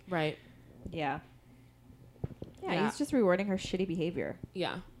 Like Right. Yeah. Yeah, Yeah. he's just rewarding her shitty behavior.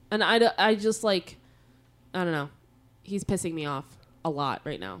 Yeah, and I just like I don't know, he's pissing me off a lot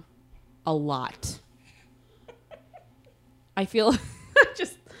right now, a lot. I feel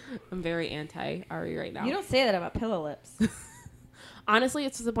I'm very anti Ari right now. You don't say that about Pillow Lips. Honestly,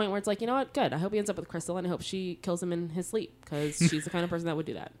 it's to the point where it's like, you know what? Good. I hope he ends up with Crystal, and I hope she kills him in his sleep because she's the kind of person that would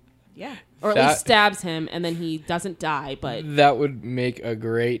do that, Yeah. or at That- least stabs him, and then he doesn't die. But that would make a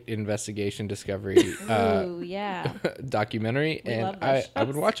great investigation discovery Ooh, yeah. documentary, We and love those I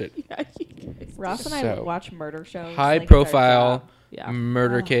would shows. watch it. yeah, you guys- Ross and I So, would watch murder shows. High like, it's our profile job. yeah.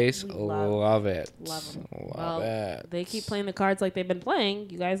 murder Oh, case, we love it. love 'em. Love Well, it. they keep playing the cards like they've been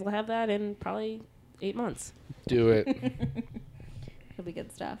playing. You guys will have that in probably 8 months. Do it. It'll be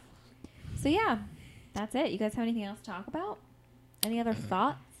good stuff. So yeah, that's it. You guys have anything else to talk about? Any other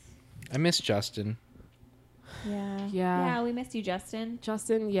thoughts? I miss Justin. Yeah. Yeah. Yeah, we missed you, Justin.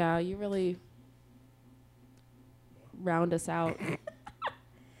 Justin, yeah, you really round us out.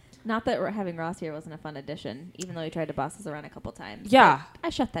 Not that having Ross here wasn't a fun addition, even though he tried to boss us around a couple times. Yeah. I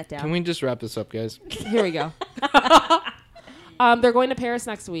shut that down. Can we just wrap this up, guys? Here we go. They're going to Paris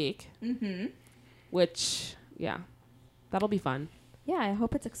next week, Mm-hmm. which, yeah, that'll be fun. Yeah, I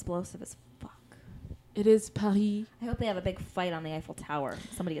hope it's explosive as fuck. It is Paris. I hope they have a big fight on the Eiffel Tower.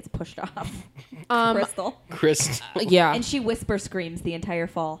 Somebody gets pushed off. Um, Crystal. Crystal. yeah. And she whisper screams the entire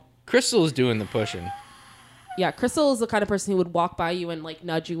fall. Crystal's doing the pushing. Yeah, Crystal is the kind of person who would walk by you and like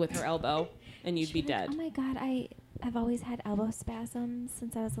nudge you with her elbow, and you'd be She's dead. like, oh my god, I've always had elbow spasms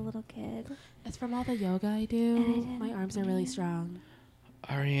since I was a little kid. It's from all the yoga I do. My arms are really strong.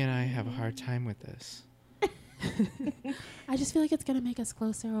 Ari and I have a hard time with this. I just feel like it's gonna make us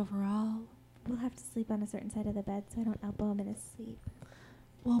closer overall. We'll have to sleep on a certain side of the bed so I don't elbow him in his sleep.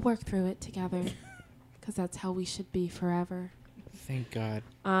 We'll work through it together, because that's how we should be forever. Thank God.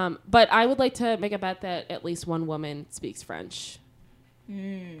 But I would like to make a bet that at least one woman speaks French.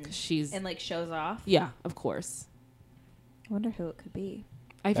 Mm. 'Cause she's And like shows off. yeah, of course. I wonder who it could be.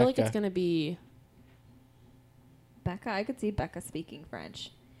 I feel like it's Becca. gonna be Becca. I could see Becca speaking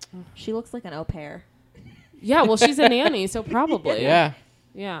French. She looks like an au pair. yeah. Well, she's a nanny, so probably Yeah.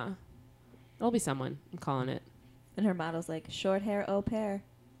 yeah. It'll be someone. I'm calling it. And her motto's like short hair au pair.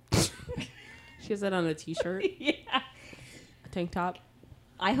 She has that on a t-shirt, Yeah. a tank top,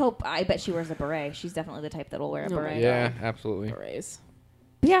 I bet she wears a beret. She's definitely the type that'll wear a Oh my beret. Yeah, absolutely. berets.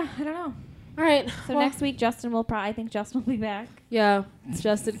 Yeah, I don't know. All right. So well, next week Justin will I think Justin will be back. yeah,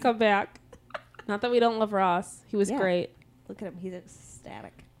 Justin, come back. Not that we don't love Ross. He was Yeah. great. Look at him. He's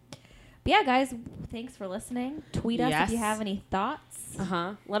ecstatic. But yeah, guys, thanks for listening. Tweet us if you Yes. have any thoughts.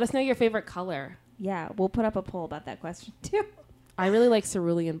 Let us know your favorite color. Yeah, we'll put up a poll about that question too. I really like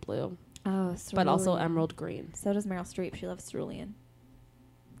cerulean blue, Oh, but also emerald green. So does Meryl Streep. She loves cerulean.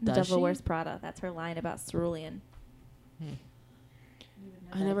 Does Devil she? Wears Prada. That's her line about cerulean.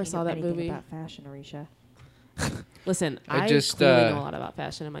 I never saw that movie. About fashion, Arisha. Listen, I I just, clearly know a lot about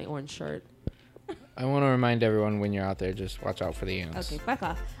fashion in my orange shirt. I want to remind everyone when you're out there, just watch out for the ants. Okay, fuck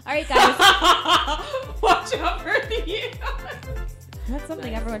off. All right, guys. Watch out for the ants. That's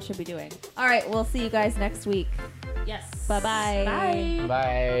something everyone should be doing. All right, we'll see you guys next week. Yes. Bye-bye. Bye.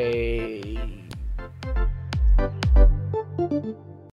 Bye.